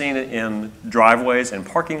 I've seen it in driveways and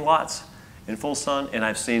parking lots in full sun, and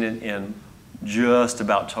I've seen it in just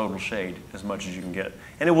about total shade, as much as you can get.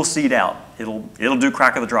 And it will seed out. It'll do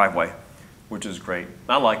crack of the driveway, which is great.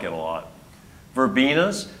 I like it a lot.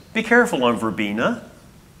 Verbenas, be careful on verbena.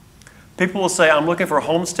 People will say, I'm looking for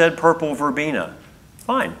homestead purple verbena.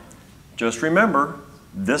 Fine. Just remember,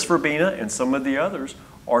 this verbena and some of the others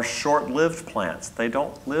are short-lived plants. They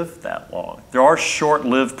don't live that long. There are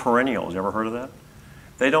short-lived perennials. You ever heard of that?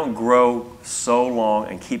 They don't grow so long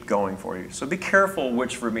and keep going for you. So be careful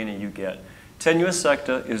which verbena you get. Tenuous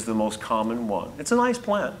secta is the most common one. It's a nice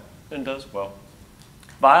plant and does well.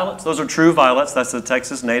 Violets, those are true violets. That's the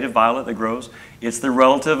Texas native violet that grows. It's the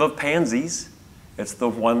relative of pansies. It's the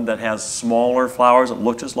one that has smaller flowers that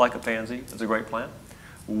look just like a pansy. It's a great plant.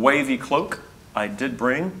 Wavy cloak, I did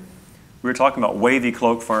bring. We were talking about wavy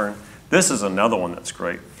cloak fern. This is another one that's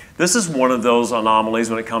great. This is one of those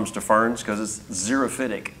anomalies when it comes to ferns because it's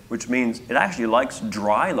xerophytic, which means it actually likes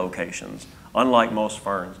dry locations, unlike most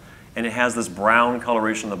ferns. And it has this brown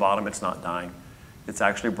coloration on the bottom. It's not dying. It's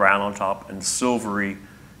actually brown on top and silvery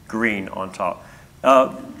green on top.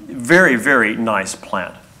 Very, very nice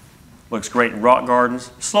plant. Looks great in rock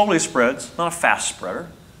gardens. Slowly spreads, not a fast spreader,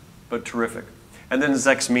 but terrific. And then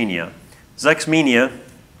Zexmenia. Zexmenia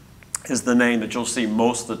is the name that you'll see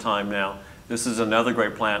most of the time now. This is another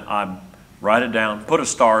great plant. Write it down, put a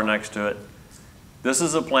star next to it. This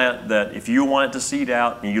is a plant that if you want it to seed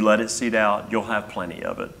out and you let it seed out, you'll have plenty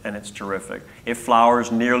of it, and it's terrific. It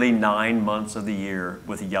flowers nearly 9 months of the year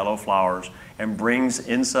with yellow flowers and brings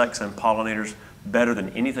insects and pollinators better than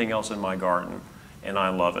anything else in my garden, and I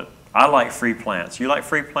love it. I like free plants. You like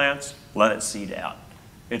free plants? Let it seed out.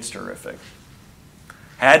 It's terrific.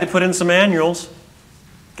 Had to put in some annuals.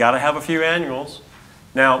 Got to have a few annuals.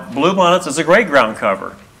 Now, bluebonnets is a great ground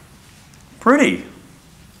cover. Pretty.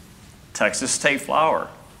 Texas state flower.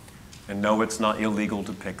 And no, it's not illegal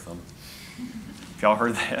to pick them. If y'all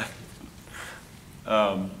heard that.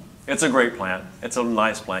 It's a great plant. It's a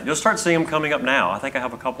nice plant. You'll start seeing them coming up now. I think I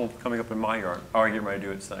have a couple coming up in my yard. Already getting ready to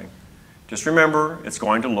do its thing. Just remember, it's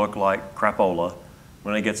going to look like crapola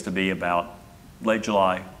when it gets to be about late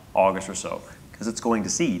July, August or so, because it's going to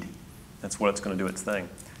seed. That's what it's going to do its thing.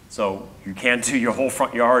 So you can't do your whole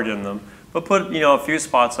front yard in them, but put a few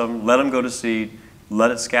spots of them, let them go to seed,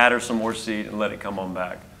 let it scatter some more seed, and let it come on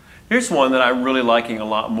back. Here's one that I'm really liking a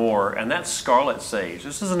lot more, and that's scarlet sage.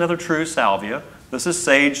 This is another true salvia. This is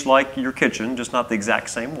sage like your kitchen, just not the exact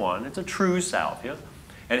same one. It's a true salvia.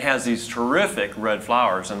 It has these terrific red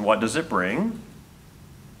flowers, and what does it bring?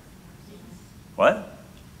 What?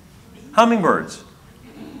 Hummingbirds.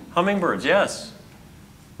 Hummingbirds, yes.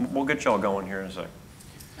 We'll get y'all going here in a sec.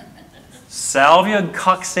 Salvia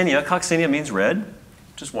coccinea. Coccinea means red,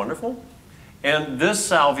 which is wonderful. And this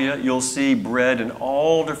salvia you'll see bred in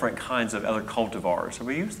all different kinds of other cultivars. Have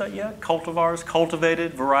we used that yet? Cultivars,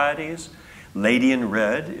 cultivated varieties. Lady in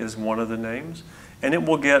Red is one of the names. And it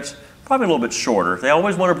will get probably a little bit shorter. They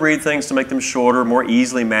always want to breed things to make them shorter, more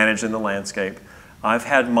easily managed in the landscape. I've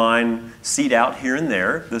had mine seed out here and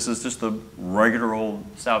there. This is just the regular old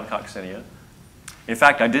Salvia coccinea. In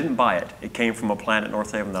fact, I didn't buy it. It came from a plant at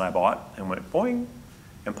North Haven that I bought and went boing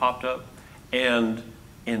and popped up. And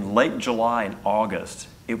in late July and August,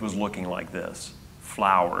 it was looking like this,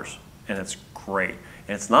 flowers, and it's great.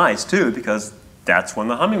 And it's nice too because that's when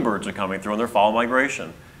the hummingbirds are coming through in their fall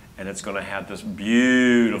migration. And it's going to have this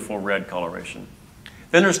beautiful red coloration.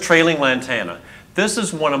 Then there's trailing lantana. This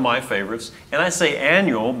is one of my favorites, and I say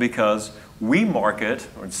annual because we market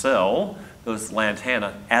or sell those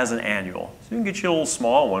lantana as an annual. So you can get you a little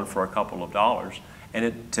small one for a couple of dollars. And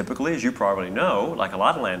it typically, as you probably know, like a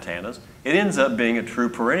lot of lantanas, it ends up being a true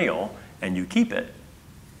perennial, and you keep it.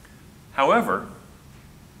 However,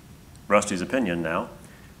 Rusty's opinion now,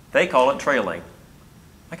 they call it trailing.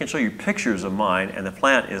 I can show you pictures of mine, and the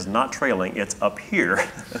plant is not trailing, it's up here.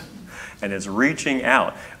 And it's reaching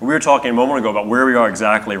out. We were talking a moment ago about where we are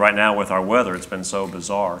exactly right now with our weather. It's been so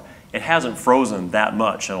bizarre. It hasn't frozen that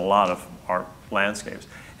much in a lot of our landscapes.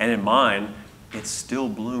 And in mine, it's still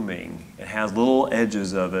blooming. It has little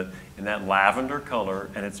edges of it in that lavender color,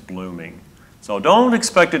 and it's blooming. So don't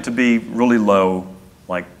expect it to be really low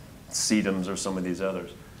like sedums or some of these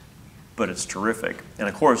others. But it's terrific. And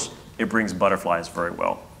of course, it brings butterflies very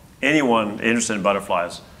well. Anyone interested in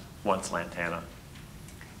butterflies wants lantana.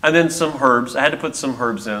 And then some herbs. I had to put some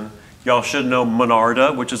herbs in. Y'all should know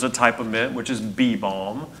monarda, which is a type of mint, which is bee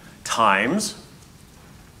balm. Thymes.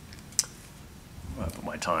 I put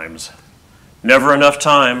my thymes. Never enough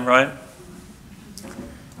time, right?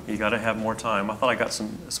 You got to have more time. I thought I got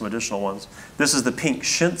some additional ones. This is the pink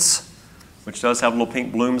schintz, which does have little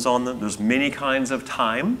pink blooms on them. There's many kinds of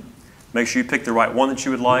thyme. Make sure you pick the right one that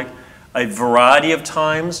you would like. A variety of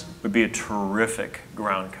thymes would be a terrific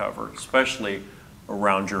ground cover, especially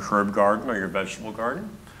around your herb garden or your vegetable garden.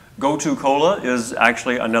 Gotu kola is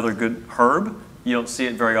actually another good herb. You don't see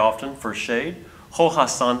it very often for shade. Hoja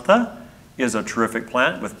santa is a terrific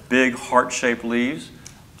plant with big heart-shaped leaves.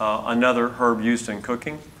 Another herb used in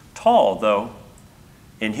cooking. Tall, though.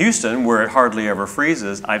 In Houston, where it hardly ever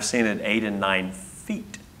freezes, I've seen it 8 and 9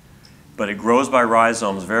 feet. But it grows by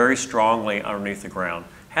rhizomes very strongly underneath the ground.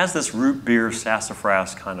 Has this root beer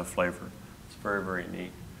sassafras kind of flavor. It's very, very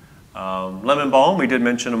neat. Lemon balm, we did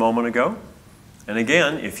mention a moment ago. And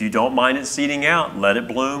again, if you don't mind it seeding out, let it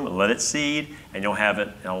bloom, let it seed, and you'll have it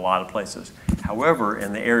in a lot of places. However,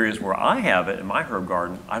 in the areas where I have it in my herb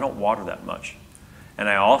garden, I don't water that much. And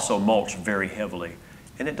I also mulch very heavily.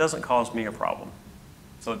 And it doesn't cause me a problem.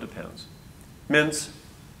 So it depends. Mints.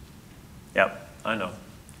 Yep, I know.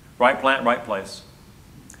 Right plant, right place.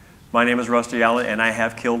 My name is Rusty Allen, and I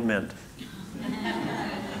have killed mint.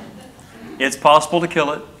 It's possible to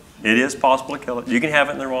kill it. It is possible to kill it. You can have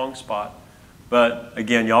it in the wrong spot. But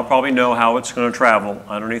again, y'all probably know how it's going to travel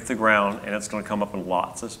underneath the ground, and it's going to come up in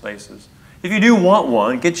lots of spaces. If you do want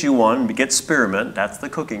one, get you one, get spearmint. That's the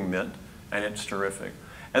cooking mint, and it's terrific.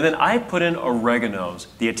 And then I put in oreganos,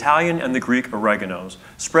 the Italian and the Greek oreganos,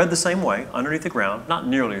 spread the same way underneath the ground, not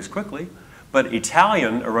nearly as quickly, but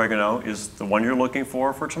Italian oregano is the one you're looking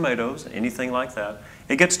for tomatoes, anything like that.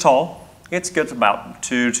 It gets tall. It gets about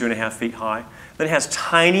 2.5 feet high. Then it has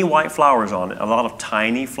tiny white flowers on it. A lot of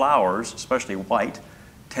tiny flowers, especially white,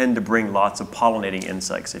 tend to bring lots of pollinating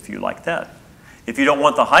insects if you like that. If you don't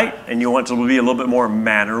want the height and you want it to be a little bit more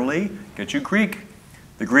mannerly, get you Greek.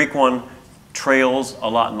 The Greek one trails a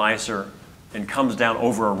lot nicer and comes down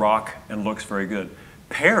over a rock and looks very good.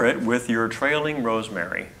 Pair it with your trailing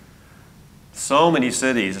rosemary. So many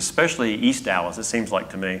cities, especially East Dallas, it seems like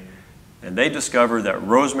to me, and they discovered that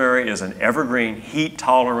rosemary is an evergreen,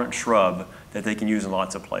 heat-tolerant shrub that they can use in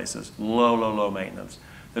lots of places. Low, low, low maintenance.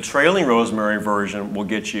 The trailing rosemary version will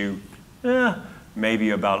get you maybe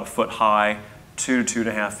about a foot high, 2 to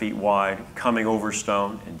 2.5 feet wide, coming over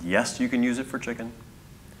stone. And yes, you can use it for chicken.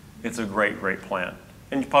 It's a great, great plant.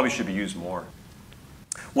 And you probably should be used more.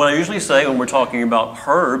 What I usually say when we're talking about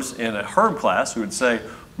herbs in a herb class, we would say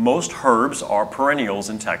most herbs are perennials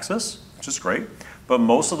in Texas, which is great. But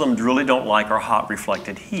most of them really don't like our hot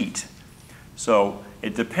reflected heat. So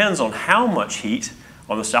it depends on how much heat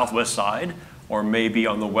on the southwest side or maybe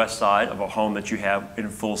on the west side of a home that you have in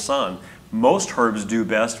full sun. Most herbs do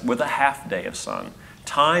best with a half day of sun.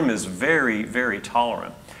 Thyme is very, very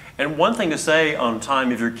tolerant. And one thing to say on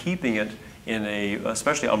thyme, if you're keeping it in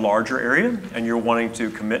especially a larger area and you're wanting to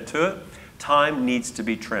commit to it, thyme needs to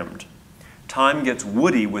be trimmed. Thyme gets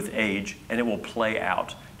woody with age and it will play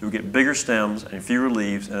out. You'll get bigger stems and fewer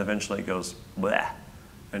leaves, and eventually it goes bleh,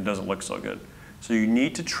 and doesn't look so good. So you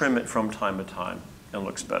need to trim it from time to time, and it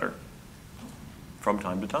looks better from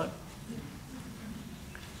time to time.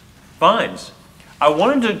 Vines. I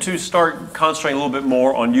wanted to start concentrating a little bit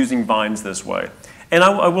more on using vines this way. And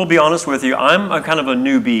I will be honest with you, I'm a kind of a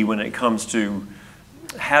newbie when it comes to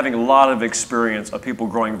having a lot of experience of people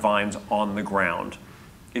growing vines on the ground.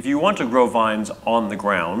 If you want to grow vines on the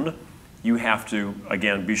ground, you have to,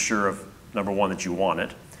 again, be sure of, number one, that you want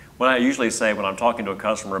it. what I usually say when I'm talking to a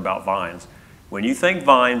customer about vines, when you think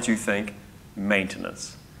vines, you think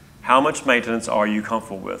maintenance. How much maintenance are you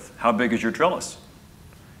comfortable with? How big is your trellis?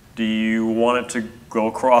 Do you want it to go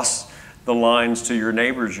across the lines to your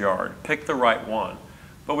neighbor's yard? Pick the right one.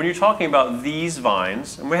 But when you're talking about these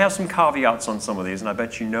vines, and we have some caveats on some of these, and I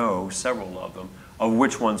bet you know several of them, of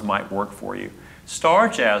which ones might work for you. Star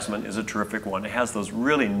jasmine is a terrific one. It has those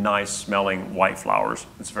really nice smelling white flowers.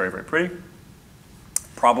 It's very, very pretty.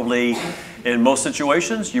 Probably in most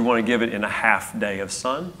situations, you want to give it in a half day of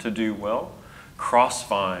sun to do well.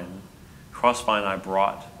 Crossvine. Crossvine I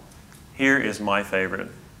brought. Here is my favorite.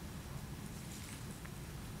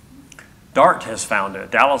 DART has found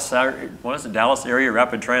it. Dallas Area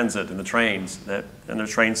Rapid Transit and the trains and the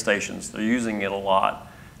train stations. They're using it a lot,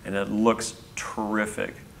 and it looks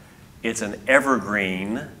terrific. It's an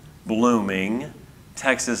evergreen, blooming,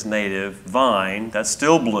 Texas native vine that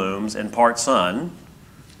still blooms in part sun,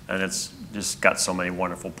 and it's just got so many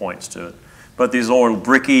wonderful points to it. But these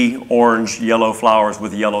bricky orange yellow flowers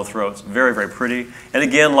with yellow throats, very, very pretty. And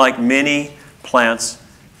again, like many plants,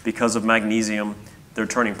 because of magnesium, they're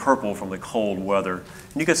turning purple from the cold weather.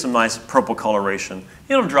 And you get some nice purple coloration.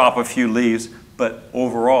 It'll drop a few leaves, but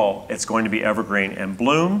overall, it's going to be evergreen and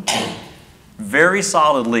bloom very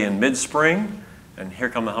solidly in mid-spring. And here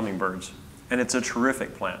come the hummingbirds. And it's a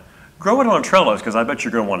terrific plant. Grow it on trellis, because I bet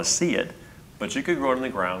you're going to want to see it, but you could grow it in the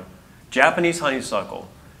ground. Japanese honeysuckle.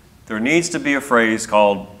 There needs to be a phrase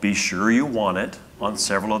called, be sure you want it, on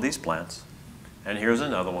several of these plants. And here's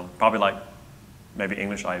another one, probably like maybe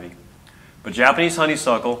English ivy. But Japanese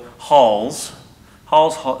honeysuckle, Hall's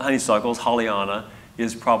honeysuckles, Holliana,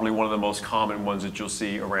 is probably one of the most common ones that you'll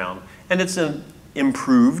see around. And it's an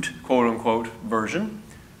improved, quote-unquote, version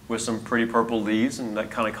with some pretty purple leaves and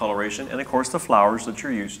that kind of coloration. And, of course, the flowers that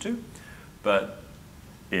you're used to. But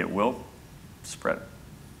it will spread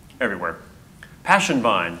everywhere. Passion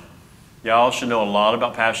vine. Y'all should know a lot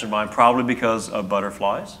about passion vine, probably because of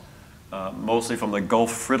butterflies, mostly from the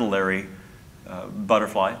Gulf fritillary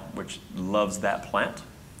butterfly, which loves that plant.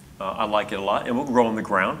 I like it a lot. It will grow on the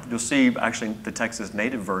ground. You'll see actually the Texas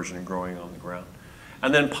native version growing on the ground.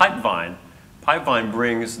 And then pipe vine. Pipe vine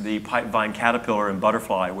brings the pipe vine caterpillar and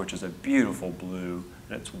butterfly, which is a beautiful blue,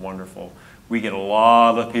 and it's wonderful. We get a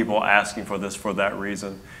lot of people asking for this for that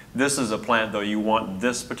reason. This is a plant, though, you want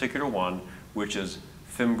this particular one, which is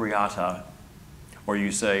fimbriata, or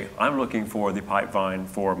you say, I'm looking for the pipe vine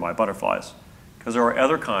for my butterflies, because there are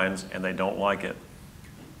other kinds and they don't like it.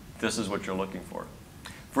 This is what you're looking for.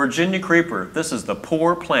 Virginia creeper, this is the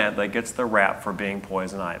poor plant that gets the rap for being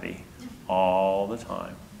poison ivy all the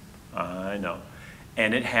time. I know.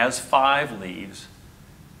 And it has 5 leaves.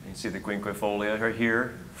 You see the quinquefolia right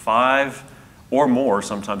here? 5 or more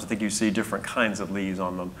sometimes. I think you see different kinds of leaves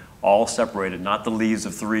on them, all separated, not the leaves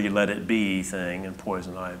of 3 let it be thing and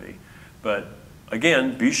poison ivy. But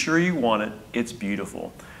again, be sure you want it. It's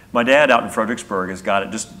beautiful. My dad out in Fredericksburg has got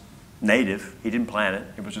it just native. He didn't plant it.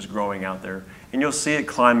 It was just growing out there. And you'll see it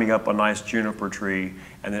climbing up a nice juniper tree,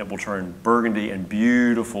 and then it will turn burgundy and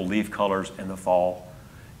beautiful leaf colors in the fall.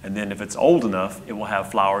 And then if it's old enough, it will have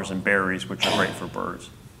flowers and berries, which are great for birds.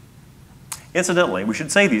 Incidentally, we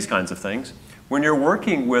should say these kinds of things. When you're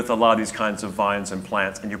working with a lot of these kinds of vines and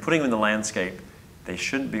plants and you're putting them in the landscape, they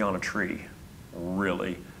shouldn't be on a tree,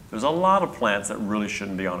 really. There's a lot of plants that really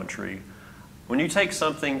shouldn't be on a tree. When you take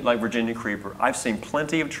something like Virginia creeper, I've seen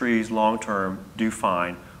plenty of trees long-term do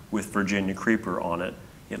fine with Virginia creeper on it.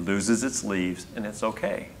 It loses its leaves and it's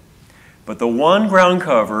okay. But the one ground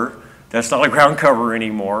cover that's not a ground cover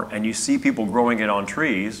anymore, and you see people growing it on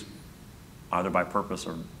trees, either by purpose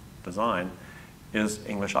or design, is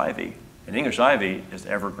English ivy. And English ivy is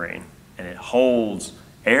evergreen, and it holds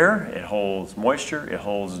air, it holds moisture, it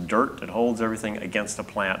holds dirt, it holds everything against a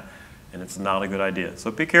plant, and it's not a good idea.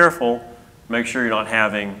 So be careful. Make sure you're not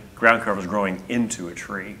having ground covers growing into a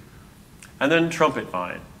tree. And then trumpet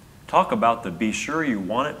vine. Talk about the be sure you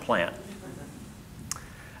want it plant.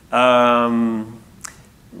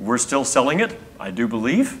 We're still selling it, I do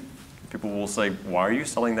believe. People will say, why are you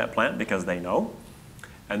selling that plant? Because they know.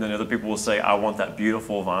 And then other people will say, I want that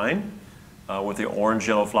beautiful vine with the orange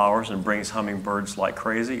yellow flowers and brings hummingbirds like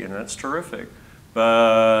crazy, and that's terrific.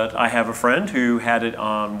 But I have a friend who had it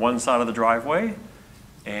on one side of the driveway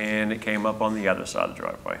and it came up on the other side of the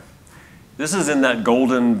driveway. This is in that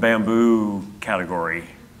golden bamboo category.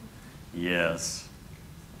 Yes,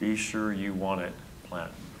 be sure you want it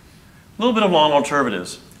plant. A little bit of lawn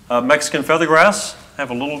alternatives. Mexican feathergrass, I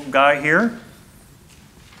have a little guy here.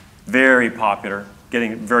 Very popular,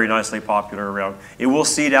 getting very nicely popular around. It will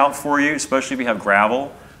seed out for you, especially if you have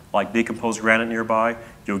gravel like decomposed granite nearby,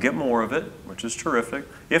 you'll get more of it, which is terrific.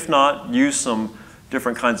 If not, use some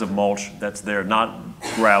different kinds of mulch that's there, not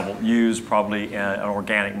gravel. Use probably an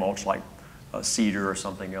organic mulch like cedar or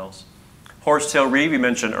something else. Horsetail reed, we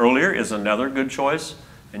mentioned earlier, is another good choice,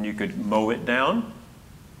 and you could mow it down.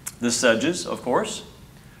 The sedges, of course.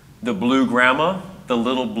 The blue grama, the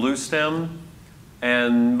little blue stem,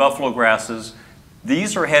 and buffalo grasses.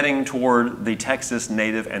 These are heading toward the Texas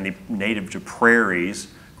native and the native to prairies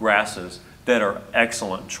grasses that are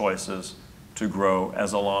excellent choices to grow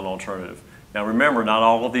as a lawn alternative. Now remember, not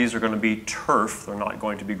all of these are going to be turf. They're not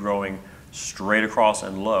going to be growing straight across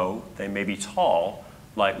and low. They may be tall,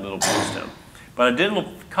 like little blue stem. But I did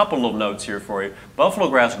a couple little notes here for you. Buffalo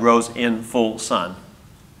grass grows in full sun.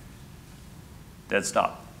 Dead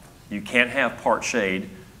stop. You can't have part shade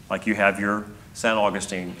like you have your San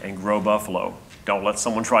Augustine and grow buffalo. Don't let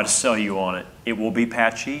someone try to sell you on it. It will be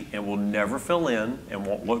patchy and will never fill in and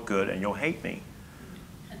won't look good, and you'll hate me.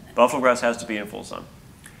 Buffalo grass has to be in full sun.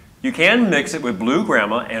 You can mix it with blue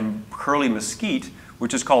grama and curly mesquite,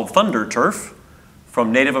 which is called thunder turf,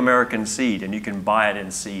 from Native American seed, and you can buy it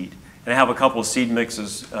in seed. And I have a couple of seed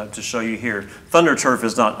mixes to show you here. Thunder turf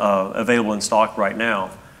is not available in stock right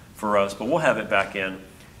now for us, but we'll have it back in.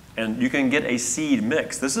 And you can get a seed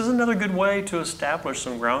mix. This is another good way to establish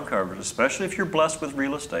some ground covers, especially if you're blessed with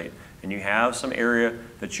real estate and you have some area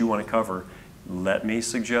that you want to cover. Let me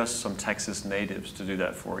suggest some Texas natives to do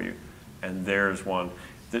that for you. And there's one.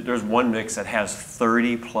 There's one mix that has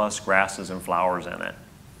 30 plus grasses and flowers in it.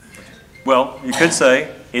 Well, you could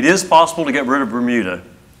say it is possible to get rid of Bermuda.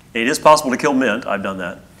 It is possible to kill mint. I've done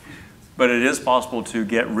that. But it is possible to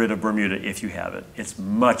get rid of Bermuda if you have it. It's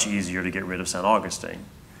much easier to get rid of San Augustine.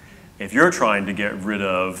 If you're trying to get rid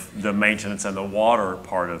of the maintenance and the water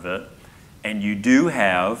part of it, and you do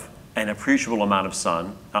have an appreciable amount of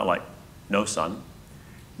sun, not like no sun,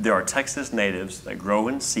 there are Texas natives that grow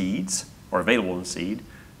in seeds, or available in seed,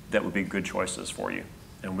 that would be good choices for you.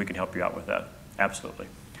 And we can help you out with that, absolutely.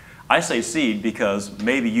 I say seed because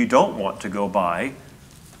maybe you don't want to go buy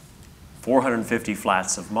 450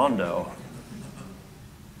 flats of Mondo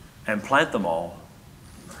and plant them all.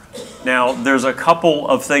 Now, there's a couple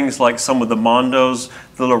of things like some of the Mondos,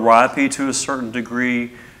 the Larapi to a certain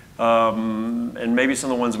degree, and maybe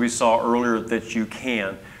some of the ones we saw earlier that you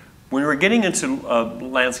can. When we're getting into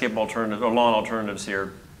landscape alternatives or lawn alternatives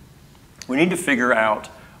here, we need to figure out,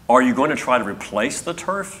 are you going to try to replace the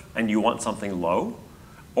turf and you want something low,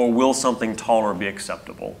 or will something taller be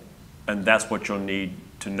acceptable? And that's what you'll need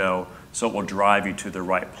to know, so it will drive you to the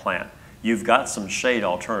right plant. You've got some shade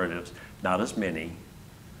alternatives, not as many.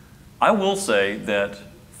 I will say that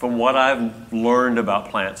from what I've learned about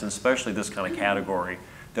plants, and especially this kind of category,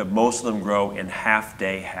 that most of them grow in half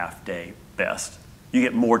day best. You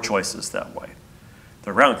get more choices that way.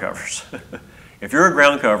 They're ground covers. If you're a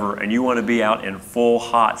ground cover and you want to be out in full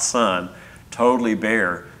hot sun, totally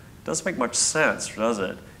bare, it doesn't make much sense, does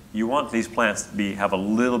it? You want these plants to have a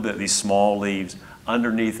little bit of these small leaves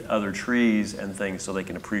underneath other trees and things so they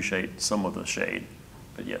can appreciate some of the shade.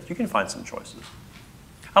 But yes, you can find some choices.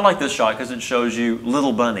 I like this shot because it shows you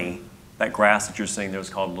Little Bunny. That grass that you're seeing there is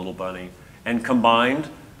called Little Bunny. And combined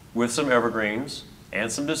with some evergreens and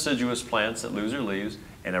some deciduous plants that lose their leaves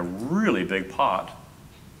and a really big pot,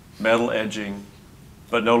 metal edging,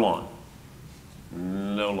 but no lawn.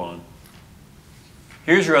 No lawn.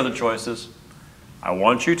 Here's your other choices. I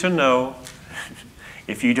want you to know,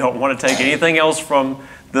 if you don't want to take anything else from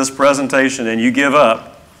this presentation and you give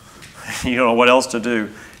up, you don't know what else to do,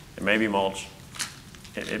 it may be mulch.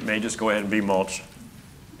 It may just go ahead and be mulch.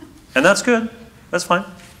 And that's good. That's fine.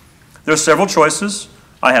 There's several choices.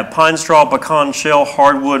 I have pine straw, pecan shell,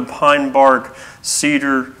 hardwood, pine bark,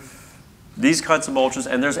 cedar, these kinds of mulches,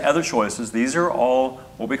 and there's other choices. These are all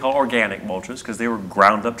what we call organic mulches because they were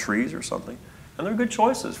ground up trees or something, and they're good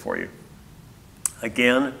choices for you.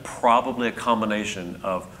 Again, probably a combination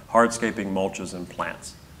of hardscaping, mulches, and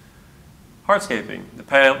plants. Hardscaping, the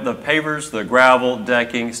pavers, the gravel,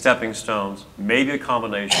 decking, stepping stones, maybe a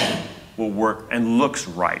combination will work and looks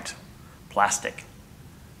right. Plastic.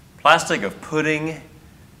 Plastic of putting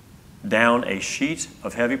down a sheet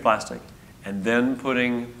of heavy plastic and then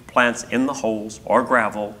putting plants in the holes or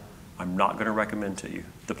gravel, I'm not going to recommend to you.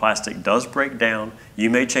 The plastic does break down. You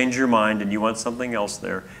may change your mind and you want something else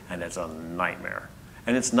there, and it's a nightmare.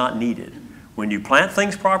 And it's not needed. When you plant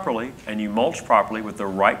things properly and you mulch properly with the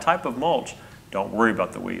right type of mulch, don't worry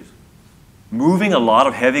about the weeds. Moving a lot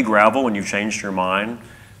of heavy gravel when you've changed your mind,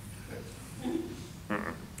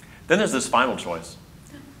 Then there's this final choice.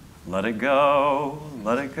 Let it go,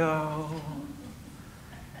 let it go.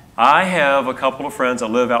 I have a couple of friends that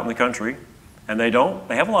live out in the country, And they don't.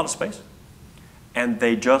 They have a lot of space. And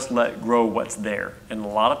they just let grow what's there. And a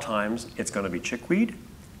lot of times, it's going to be chickweed.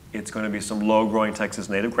 It's going to be some low-growing Texas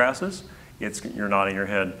native grasses. You're nodding your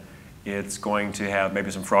head. It's going to have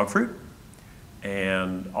maybe some frog fruit.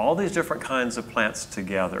 And all these different kinds of plants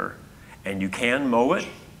together. And you can mow it,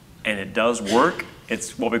 and it does work.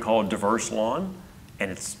 It's what we call a diverse lawn,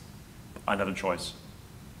 and it's another choice.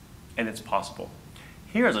 And it's possible.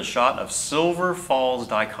 Here's a shot of Silver Falls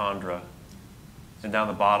dichondra. And down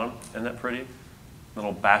the bottom, isn't that pretty?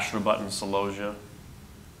 Little bachelor button celosia.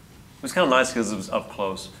 It was kind of nice because it was up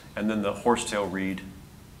close. And then the horsetail reed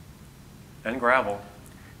and gravel.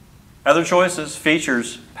 Other choices,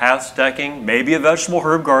 features, paths, decking, maybe a vegetable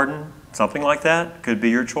herb garden, something like that could be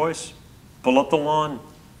your choice. Pull up the lawn,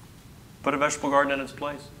 put a vegetable garden in its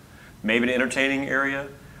place. Maybe an entertaining area.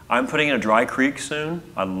 I'm putting in a dry creek soon.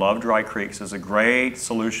 I love dry creeks. It's a great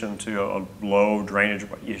solution to a low drainage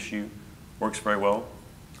issue. Works very well.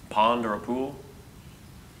 Pond or a pool,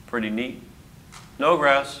 pretty neat. No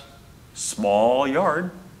grass, small yard,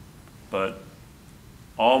 but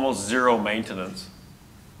almost zero maintenance.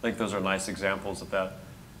 I think those are nice examples of that.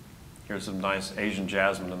 Here's some nice Asian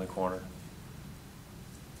jasmine in the corner.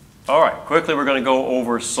 All right, quickly we're going to go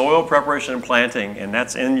over soil preparation and planting, and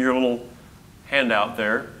that's in your little handout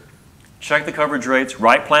there. Check the coverage rates,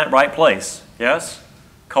 right plant, right place, yes?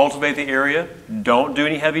 Cultivate the area. Don't do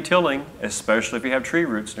any heavy tilling, especially if you have tree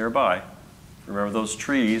roots nearby. Remember, those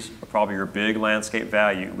trees are probably your big landscape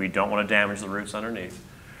value. We don't want to damage the roots underneath.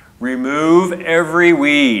 Remove every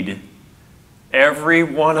weed, every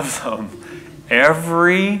one of them,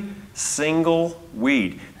 every single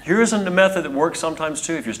weed. Here's a method that works sometimes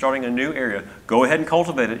too. If you're starting a new area, go ahead and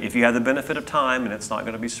cultivate it. If you have the benefit of time and it's not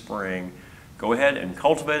going to be spring, go ahead and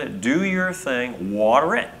cultivate it. Do your thing.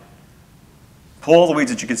 Water it. Pull all the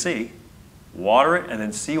weeds that you can see. Water it, and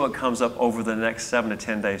then see what comes up over the next 7 to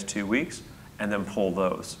 10 days, 2 weeks, and then pull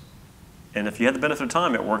those. And if you have the benefit of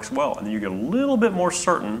time, it works well. And then you get a little bit more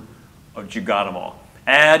certain that you got them all.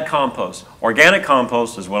 Add compost. Organic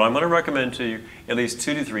compost is what I'm going to recommend to you. At least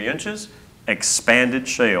 2 to 3 inches. Expanded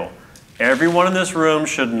shale. Everyone in this room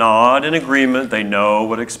should nod in agreement. They know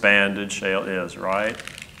what expanded shale is, right?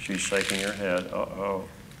 She's shaking her head. Uh-oh.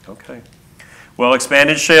 Okay. Well,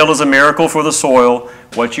 expanded shale is a miracle for the soil.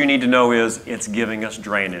 What you need to know is it's giving us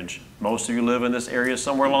drainage. Most of you live in this area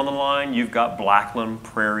somewhere along the line. You've got Blackland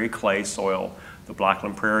Prairie clay soil. The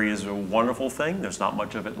Blackland Prairie is a wonderful thing. There's not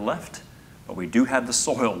much of it left, but we do have the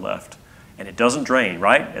soil left. And it doesn't drain,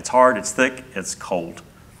 right? It's hard, it's thick, it's cold.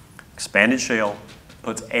 Expanded shale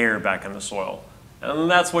puts air back in the soil. And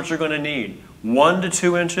that's what you're going to need. 1 to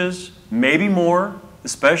 2 inches, maybe more,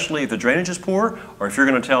 especially if the drainage is poor, or if you're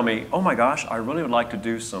going to tell me, oh my gosh, I really would like to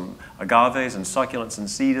do some agaves and succulents and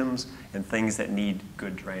sedums and things that need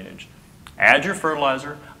good drainage. Add your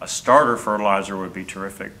fertilizer. A starter fertilizer would be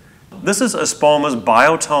terrific. This is Espoma's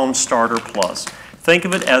Biotone Starter Plus. Think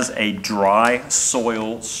of it as a dry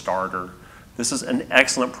soil starter. This is an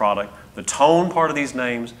excellent product. The tone part of these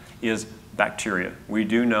names is bacteria. We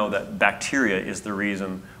do know that bacteria is the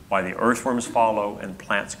reason why the earthworms follow and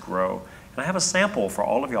plants grow. And I have a sample for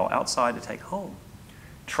all of y'all outside to take home.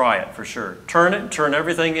 Try it for sure. Turn it, turn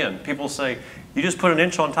everything in. People say, you just put an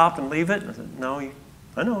inch on top and leave it? I said, no,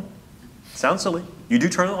 I know. Sounds silly. You do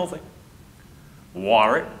turn the whole thing.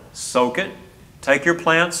 Water it, soak it, take your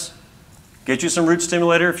plants, get you some root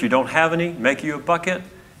stimulator. If you don't have any, make you a bucket,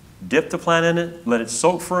 dip the plant in it, let it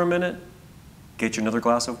soak for a minute, get you another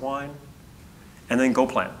glass of wine, and then go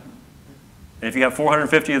plant. And if you have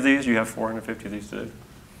 450 of these, you have 450 of these to do,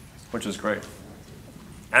 which is great.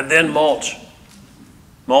 And then mulch.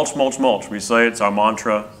 Mulch, mulch, mulch. We say it's our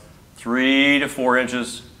mantra, 3 to 4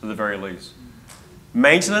 inches at the very least.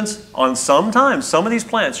 Maintenance on some of these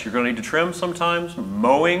plants, you're going to need to trim sometimes.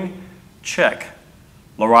 Mowing, check.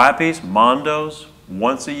 Liriopes, mondos,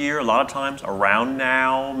 once a year, a lot of times around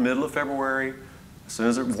now, middle of February. As soon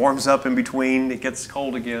as it warms up in between, it gets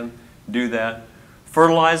cold again, do that.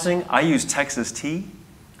 Fertilizing, I use Texas tea,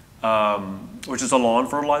 which is a lawn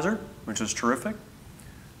fertilizer, which is terrific.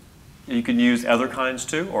 You can use other kinds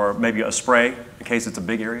too, or maybe a spray in case it's a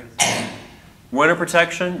big area. Winter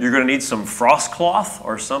protection, you're going to need some frost cloth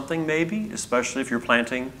or something maybe, especially if you're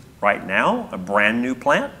planting right now, a brand new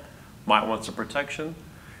plant. Might want some protection.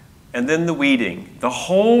 And then the weeding. The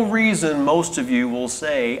whole reason most of you will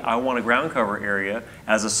say, I want a ground cover area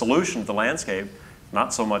as a solution to the landscape,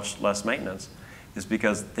 not so much less maintenance, is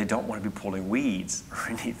because they don't want to be pulling weeds or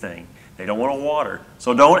anything. They don't want to water.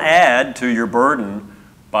 So don't add to your burden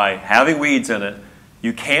by having weeds in it.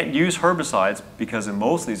 You can't use herbicides because in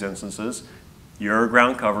most of these instances, your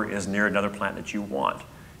ground cover is near another plant that you want.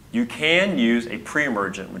 You can use a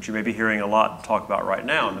pre-emergent, which you may be hearing a lot talk about right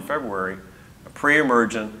now in February. A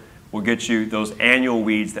pre-emergent will get you those annual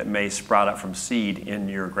weeds that may sprout up from seed in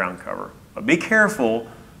your ground cover. But be careful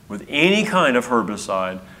with any kind of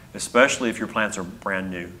herbicide, especially if your plants are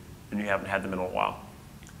brand new and you haven't had them in a while.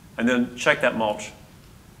 And then check that mulch.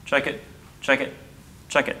 Check it, check it,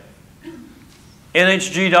 check it.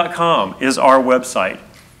 nhg.com is our website.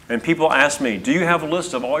 And people ask me, do you have a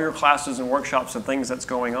list of all your classes and workshops and things that's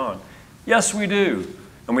going on? Yes, we do.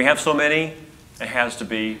 And we have so many, it has to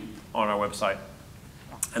be on our website.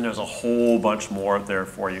 And there's a whole bunch more there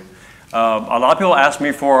for you. A lot of people ask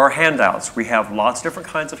me for our handouts. We have lots of different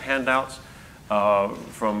kinds of handouts,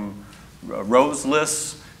 from rose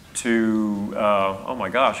lists to, oh my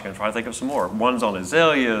gosh, I'm going to try to think of some more. Ones on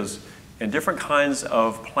azaleas and different kinds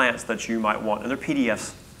of plants that you might want. And they're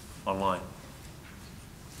PDFs online.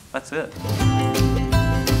 That's it.